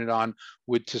turn it on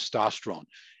with testosterone.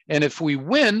 And if we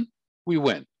win, we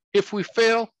win. If we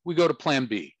fail, we go to plan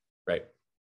B. Right.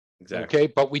 Exactly.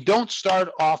 Okay. But we don't start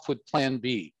off with plan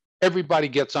B. Everybody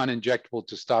gets on injectable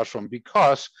testosterone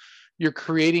because you're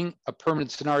creating a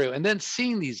permanent scenario. And then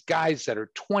seeing these guys that are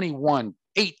 21,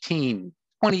 18,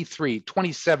 23,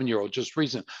 27-year-old, just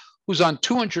recent, who's on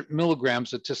 200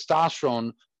 milligrams of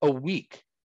testosterone a week,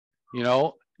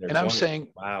 and I'm saying,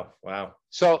 wow.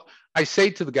 So I say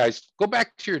to the guys, go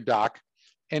back to your doc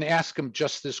and ask them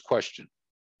just this question.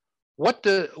 What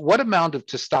amount of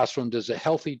testosterone does a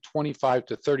healthy 25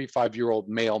 to 35-year-old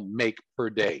male make per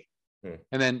day?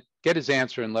 And then get his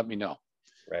answer and let me know.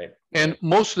 Right. And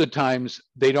most of the times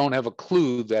they don't have a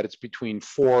clue that it's between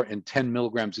 4 and 10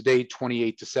 milligrams a day,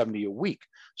 28 to 70 a week.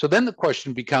 So then the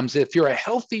question becomes, if you're a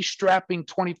healthy, strapping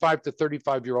 25 to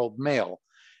 35-year-old male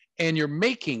and you're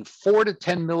making 4 to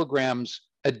 10 milligrams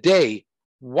a day,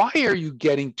 why are you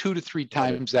getting 2 to 3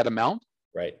 times that amount?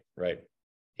 Right.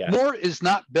 Yeah. More is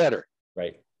not better.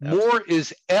 Right. More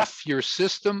is F your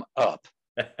system up.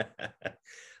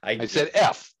 I said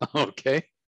F. Okay.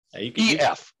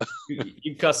 EF.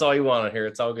 You cuss all you want on here.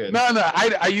 It's all good. No,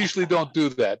 I usually don't do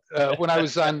that. When I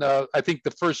was on, I think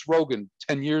the first Rogan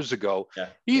 10 years ago,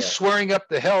 he's swearing up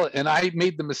the hell, and I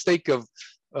made the mistake of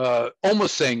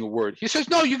almost saying a word. He says,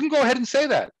 "No, you can go ahead and say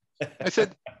that." I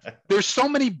said, "There's so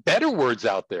many better words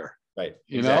out there." Right.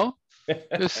 You know,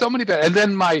 there's so many better. And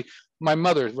then my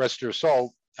mother, rest her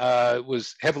soul,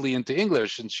 was heavily into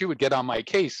English, and she would get on my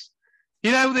case.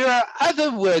 You know, there are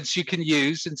other words you can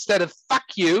use instead of "fuck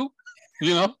you."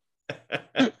 You know.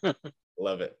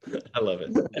 Love it. I love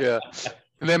it. Yeah.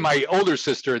 And then my older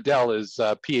sister Adele is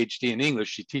a PhD in English.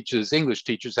 She teaches English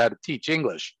teachers how to teach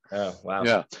English. Oh, wow.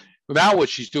 Yeah. Now what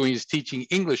she's doing is teaching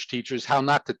English teachers how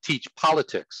not to teach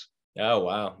politics. Oh,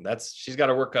 wow. She's got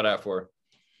her work cut out for her.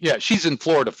 Yeah, she's in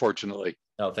Florida, fortunately.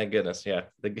 Oh, thank goodness. Yeah.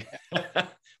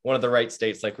 One of the right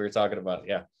states, like we were talking about.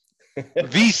 Yeah.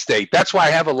 The state. That's why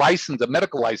I have a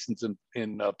medical license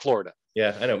in Florida.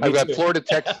 Yeah, I know. I've got Florida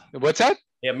Tech. What's that?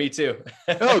 Yeah, me too.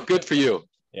 Oh, good for you.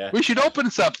 Yeah. We should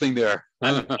open something there.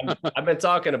 I've been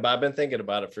thinking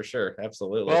about it for sure.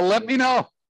 Absolutely. Well, let me know.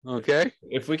 Okay.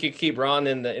 If we could keep Ron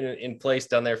in place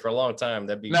down there for a long time,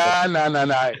 that'd be.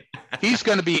 No. He's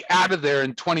going to be out of there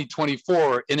in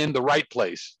 2024 and in the right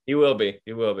place. He will be.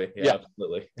 Yeah.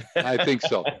 Absolutely. I think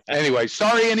so. Anyway,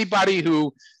 sorry anybody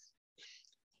who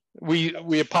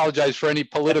we apologize for any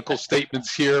political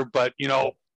statements here, but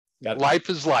life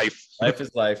is life. Life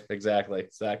is life. Exactly.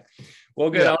 Well,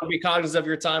 good. I want to be cognizant of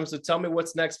your time. So tell me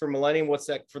what's next for Millennium. What's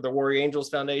next for the Warrior Angels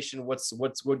Foundation? What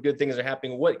good things are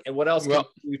happening? What else can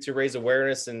you do to raise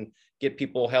awareness and get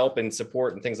people help and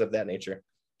support and things of that nature?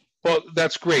 Well,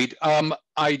 that's great.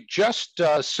 I just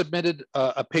submitted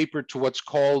a paper to what's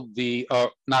called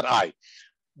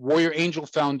Warrior Angel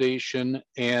Foundation,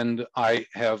 and I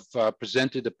have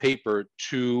presented a paper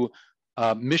to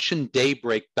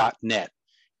missiondaybreak.net.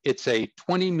 It's a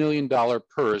 $20 million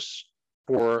purse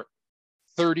for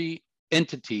 30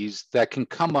 entities that can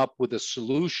come up with a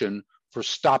solution for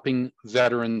stopping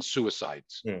veteran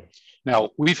suicides.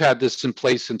 Now, we've had this in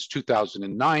place since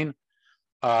 2009.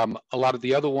 A lot of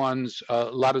the other ones,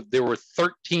 there were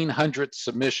 1,300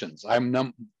 submissions.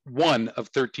 I'm one of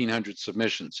 1,300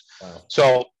 submissions. Wow.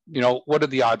 So, what are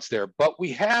the odds there? But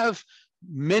we have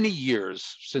many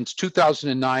years since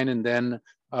 2009, and then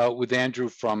with Andrew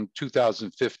from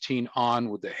 2015 on,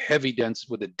 with the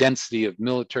density of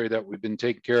military that we've been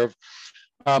taking care of.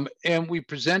 And we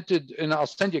presented, and I'll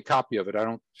send you a copy of it. I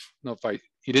don't know if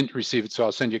you didn't receive it, so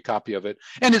I'll send you a copy of it.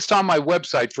 And it's on my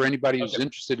website for anybody who's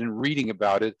interested in reading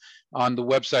about it. On the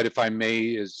website, if I may,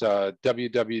 is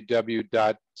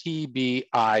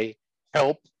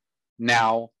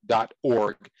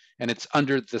www.tbihelpnow.org. And it's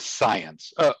under the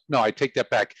science. No, I take that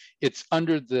back. It's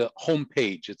under the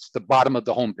homepage. It's the bottom of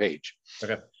the homepage.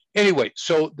 Okay. Anyway,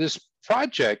 so this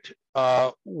project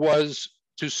was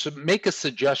to make a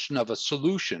suggestion of a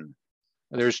solution.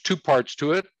 There's 2 parts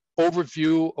to it: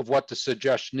 overview of what the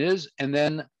suggestion is, and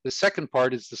then the second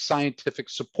part is the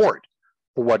scientific support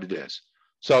for what it is.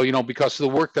 So, because of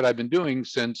the work that I've been doing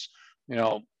since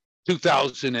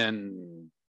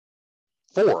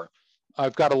 2004,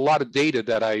 I've got a lot of data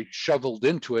that I shoveled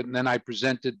into it, and then I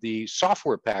presented the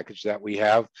software package that we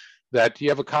have. Do you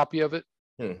have a copy of it?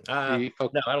 No, I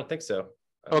don't think so.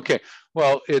 Okay,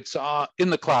 well, it's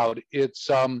in the cloud. It's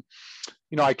I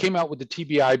came out with the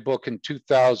TBI book in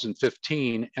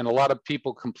 2015, and a lot of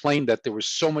people complained that there was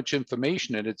so much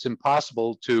information and it's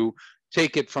impossible to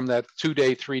take it from that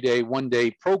 2-day, 3-day,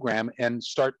 1-day program and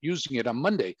start using it on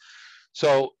Monday.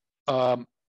 So I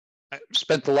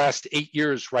spent the last 8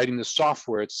 years writing the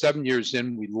software. It's 7 years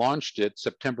in. We launched it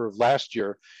September of last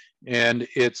year, and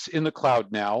it's in the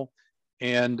cloud now.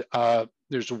 And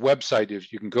there's a website,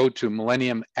 if you can go to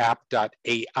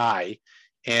millenniumapp.ai,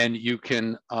 and you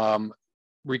can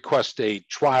request a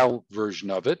trial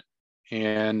version of it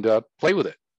and play with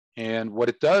it. And what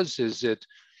it does is it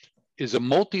is a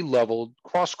multi-level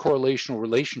cross-correlational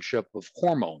relationship of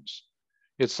hormones.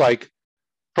 It's like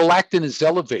prolactin is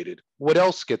elevated. What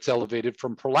else gets elevated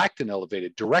from prolactin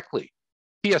elevated? Directly.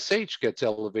 TSH gets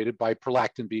elevated by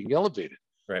prolactin being elevated.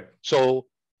 Right. So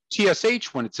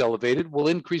TSH, when it's elevated, will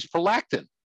increase prolactin.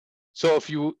 So if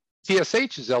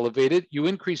TSH is elevated, you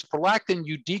increase prolactin,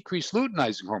 you decrease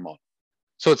luteinizing hormone.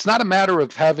 So it's not a matter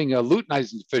of having a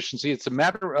luteinizing deficiency, it's a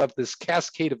matter of this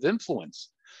cascade of influence.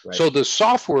 Right. So the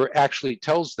software actually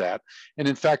tells that. And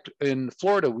in fact, in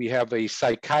Florida, we have a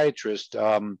psychiatrist,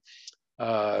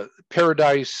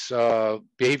 Paradise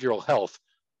Behavioral Health,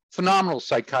 phenomenal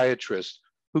psychiatrist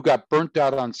who got burnt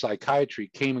out on psychiatry,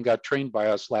 came and got trained by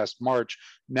us last March,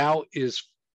 now is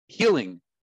healing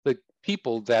the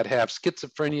people that have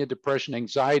schizophrenia, depression,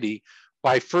 anxiety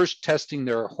by first testing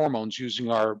their hormones using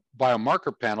our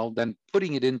biomarker panel, then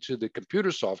putting it into the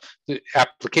the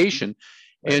application.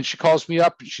 Right. And she calls me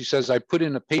up and she says, I put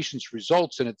in a patient's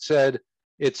results and it said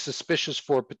it's suspicious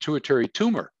for a pituitary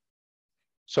tumor.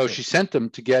 So she sent them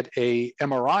to get a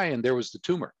MRI and there was the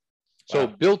tumor. So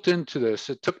built into this,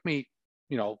 it took me,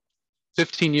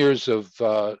 15 years of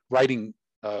writing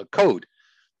code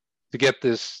to get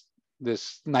this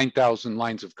 9,000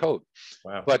 lines of code.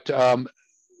 Wow. But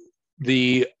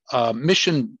the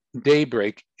mission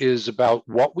Daybreak is about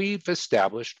what we've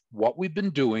established, what we've been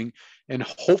doing, and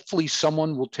hopefully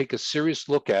someone will take a serious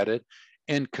look at it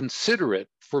and consider it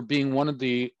for being one of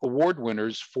the award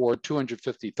winners for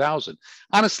 250,000.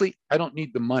 Honestly, I don't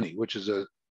need the money, which is a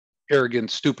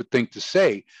arrogant, stupid thing to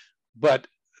say, but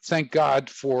thank God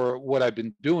for what I've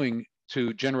been doing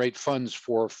to generate funds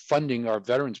for funding our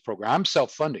veterans program. I'm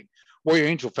self-funding. Warrior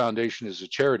Angel Foundation is a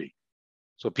charity,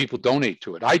 so people donate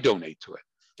to it. I donate to it.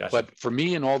 Gotcha. But for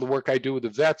me and all the work I do with the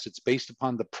vets, it's based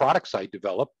upon the products I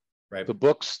develop, right. The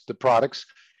books, the products,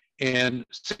 and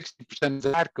 60% of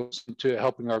that goes into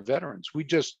helping our veterans. We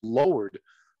just lowered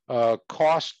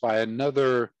cost by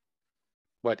another,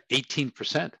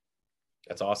 18%.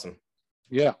 That's awesome.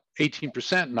 Yeah,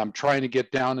 18%. And I'm trying to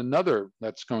get down another,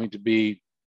 that's going to be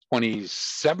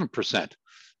 27%,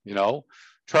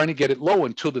 trying to get it low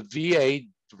until the VA,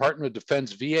 Department of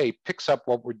Defense, VA, picks up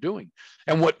what we're doing.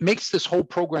 And what makes this whole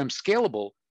program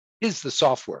scalable is the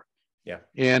software. Yeah.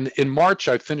 And in March,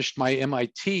 I finished my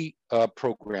MIT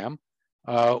program,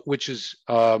 which is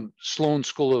Sloan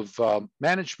School of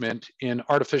Management in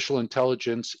Artificial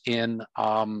Intelligence in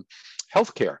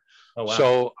healthcare. Oh, wow.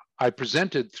 So I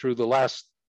presented through the last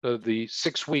the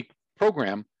 6-week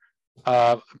program,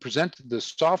 presented the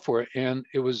software, and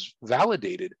it was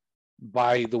validated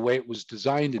by the way it was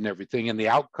designed and everything, and the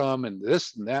outcome and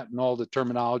this and that and all the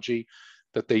terminology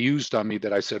that they used on me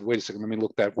that I said, wait a second, let me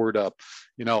look that word up,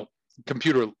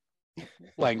 computer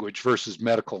language versus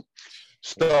medical.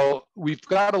 So we've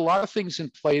got a lot of things in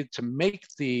play to make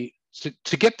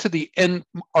to get to the end,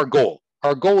 our goal.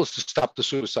 Our goal is to stop the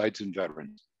suicides in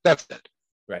veterans. That's it.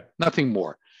 Right. Nothing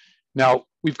more. Now,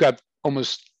 we've got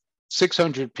almost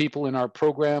 600 people in our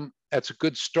program. That's a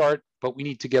good start, but we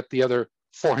need to get the other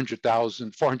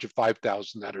 400,000,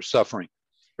 405,000 that are suffering.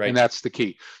 Right. And that's the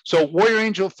key. So Warrior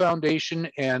Angel Foundation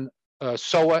and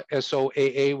SOA,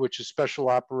 SOAA, which is Special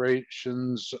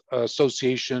Operations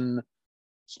Association,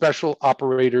 Special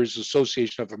Operators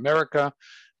Association of America,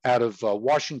 out of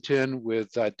Washington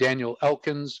with Daniel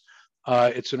Elkins.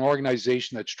 It's an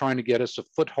organization that's trying to get us a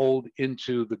foothold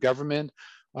into the government.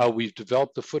 We've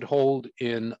developed a foothold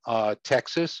in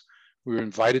Texas. We were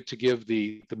invited to give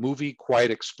the movie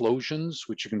Quiet Explosions,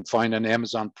 which you can find on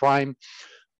Amazon Prime.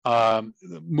 The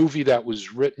movie that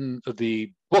was written,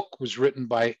 the book was written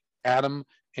by Adam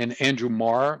and Andrew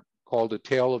Marr, called A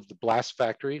Tale of the Blast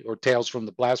Factory, or Tales from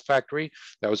the Blast Factory,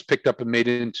 that was picked up and made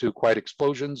into Quiet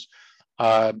Explosions.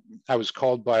 I was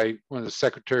called by one of the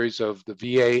secretaries of the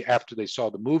VA after they saw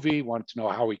the movie, wanted to know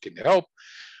how we can help.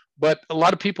 But a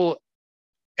lot of people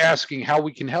asking how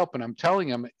we can help, and I'm telling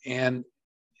them, and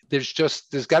there's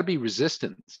got to be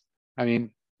resistance. I mean,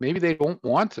 maybe they don't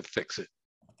want to fix it.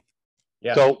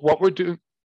 Yeah. So what we're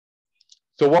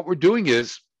doing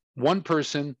is one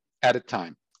person at a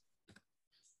time.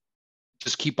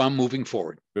 Just keep on moving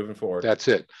forward. Moving forward. That's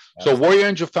it. So Warrior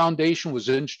Angel Foundation was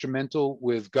instrumental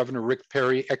with Governor Rick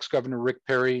Perry, ex-Governor Rick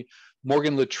Perry,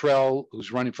 Morgan Luttrell,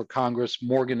 who's running for Congress,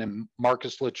 Morgan and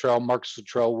Marcus Luttrell. Marcus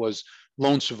Luttrell was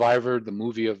Lone Survivor, the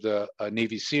movie of the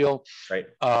Navy SEAL. Right.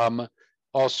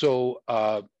 Also,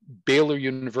 Baylor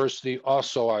University.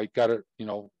 Also, I got it,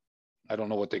 I don't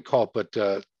know what they call it,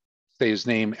 but say his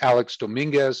name, Alex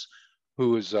Dominguez,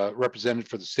 who is represented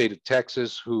for the state of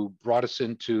Texas, who brought us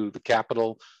into the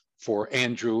Capitol for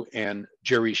Andrew and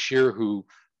Jerry Shear, who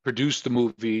produced the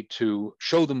movie to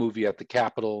show the movie at the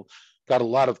Capitol. Got a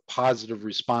lot of positive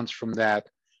response from that.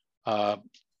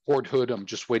 Fort Hood, I'm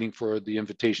just waiting for the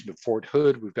invitation to Fort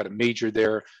Hood. We've got a major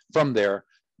there from there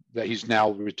that he's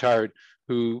now retired,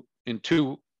 who in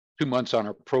two months on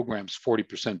our program's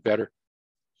 40% better,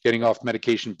 getting off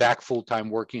medication, back full-time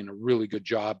working, a really good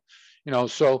job.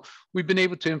 So we've been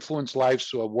able to influence lives.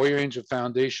 So Warrior Angel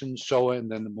Foundation, SOA,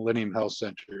 and then the Millennium Health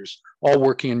Centers, all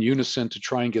working in unison to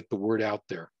try and get the word out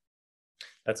there.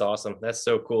 That's awesome. That's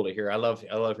so cool to hear. I love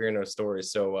hearing those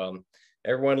stories. So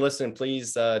everyone listening,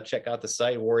 please check out the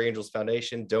site, Warrior Angels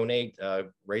Foundation, donate,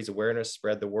 raise awareness,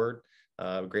 spread the word.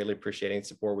 Greatly appreciate any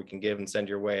support we can give and send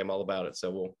your way. I'm all about it.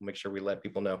 So we'll make sure we let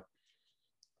people know.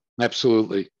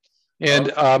 Absolutely. And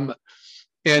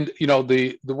you know,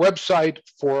 the website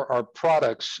for our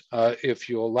products, if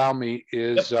you allow me,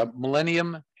 is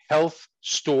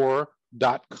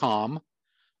millenniumhealthstore.com,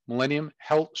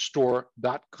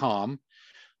 millenniumhealthstore.com,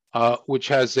 which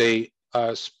has a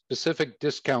specific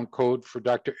discount code for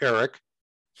Dr. Eric,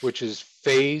 which is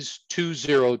phase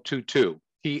 2022,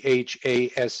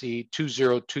 PHASE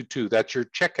 2022. That's your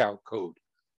checkout code.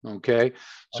 Okay.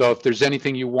 So Awesome. if there's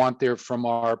anything you want there from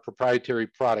our proprietary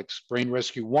products, Brain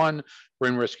Rescue 1,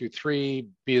 Brain Rescue 3,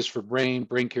 B is for Brain,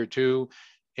 Brain Care 2,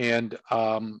 and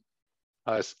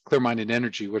Clear Minded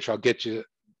Energy, which I'll get you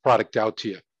product out to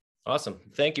you. Awesome.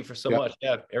 Thank you for so much.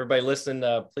 Yeah. Everybody listen,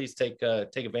 please take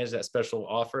advantage of that special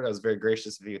offer. That was very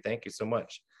gracious of you. Thank you so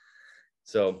much.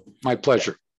 So my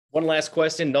pleasure. One last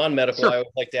question, non-medical. Sure. I would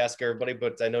like to ask everybody,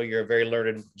 but I know you're a very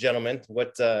learned gentleman.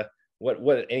 Are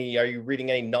you reading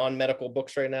any non-medical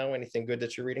books right now? Anything good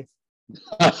that you're reading?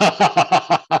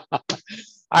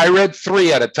 I read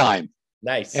 3 at a time.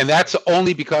 Nice. And that's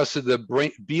only because of the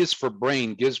brain. B is for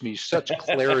Brain gives me such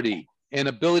clarity and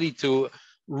ability to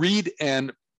read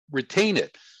and retain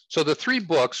it. So the 3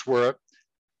 books were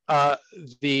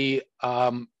the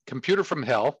Computer from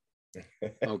Hell.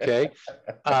 Okay.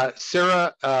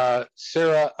 Sarah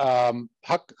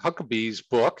Huckabee's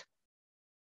book.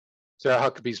 Sarah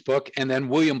Huckabee's book, and then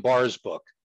William Barr's book.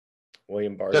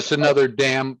 William Barr. Just another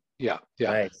yeah.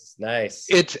 Nice.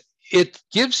 It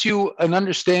gives you an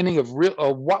understanding of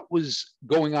what was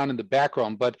going on in the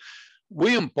background. But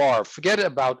William Barr, forget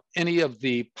about any of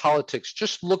the politics.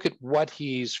 Just look at what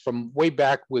he's from way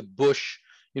back with Bush.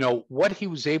 You know what he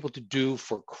was able to do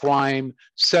for crime,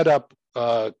 set up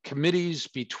committees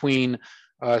between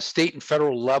state and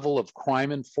federal level of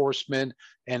crime enforcement,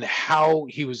 and how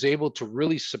he was able to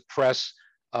really suppress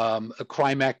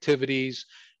crime activities.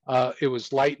 It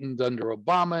was lightened under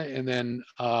Obama, and then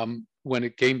when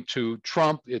it came to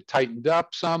Trump, it tightened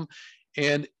up some.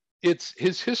 And it's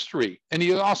his history. And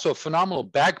he's also a phenomenal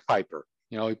bagpiper.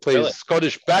 You know, he plays really?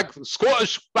 Scottish bagpiper.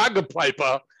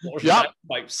 Yeah.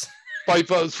 Pipes.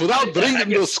 Pipers without drinking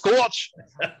the Scotch,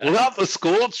 without the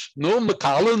Scotch, no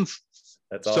Macallans.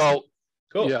 That's awesome. So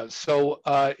cool. Yeah, so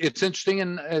it's interesting.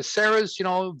 And Sarah's, you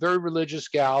know, very religious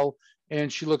gal,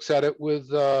 and she looks at it with,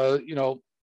 you know,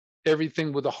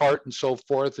 everything with a heart and so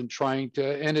forth, and trying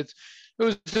to. And it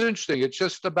was interesting. It's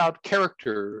just about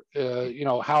character, you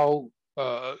know, how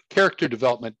character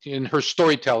development in her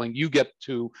storytelling. You get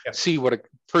to see what a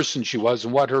person she was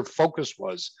and what her focus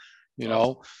was. You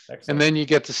know, excellent. And then you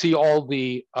get to see all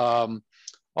the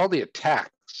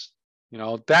attacks. You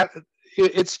know, that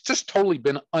it's just totally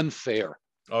been unfair.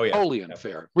 Oh yeah, totally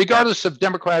unfair. Regardless of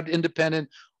Democrat, Independent,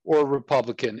 or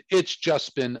Republican, it's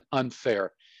just been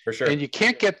unfair. For sure. And you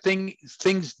can't get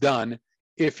things done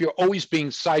if you're always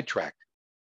being sidetracked.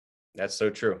 That's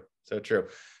so true. So true.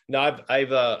 No,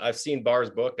 I've seen Barr's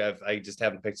book. I just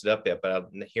haven't picked it up yet, but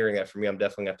I'm hearing that from you. I'm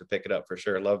definitely gonna have to pick it up for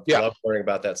sure. Love learning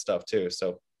about that stuff too.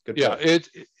 So good.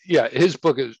 Yeah, his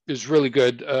book is really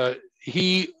good.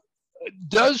 He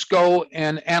does go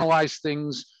and analyze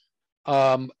things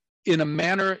in a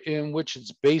manner in which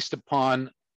it's based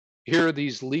upon, here are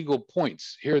these legal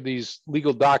points, here are these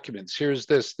legal documents, here's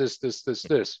this,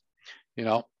 you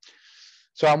know.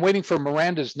 So I'm waiting for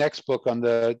Miranda's next book on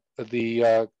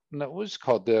what's it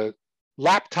called? The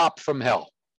Laptop from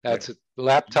Hell. That's it.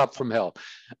 Laptop from Hell.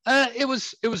 It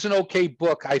was an okay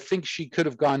book. I think she could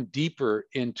have gone deeper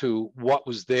into what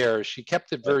was there. She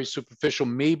kept it very superficial,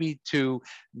 maybe to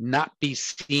not be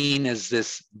seen as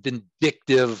this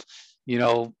vindictive, you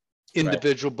know,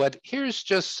 individual. But here's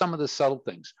just some of the subtle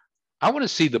things. I want to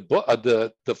see the book,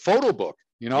 the photo book.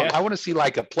 You know, I want to see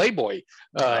like a Playboy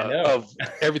of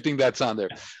everything that's on there.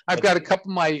 I've got a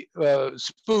couple of my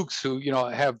spooks who, you know,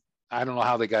 have, I don't know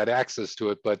how they got access to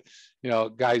it, but, you know,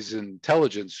 guys in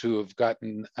intelligence who have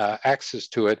gotten access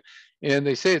to it. And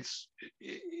they say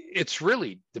it's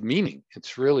really demeaning.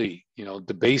 It's really, you know,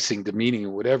 debasing, demeaning,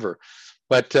 or whatever.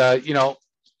 But, you know,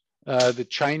 the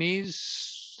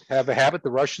Chinese have a habit,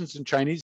 the Russians and Chinese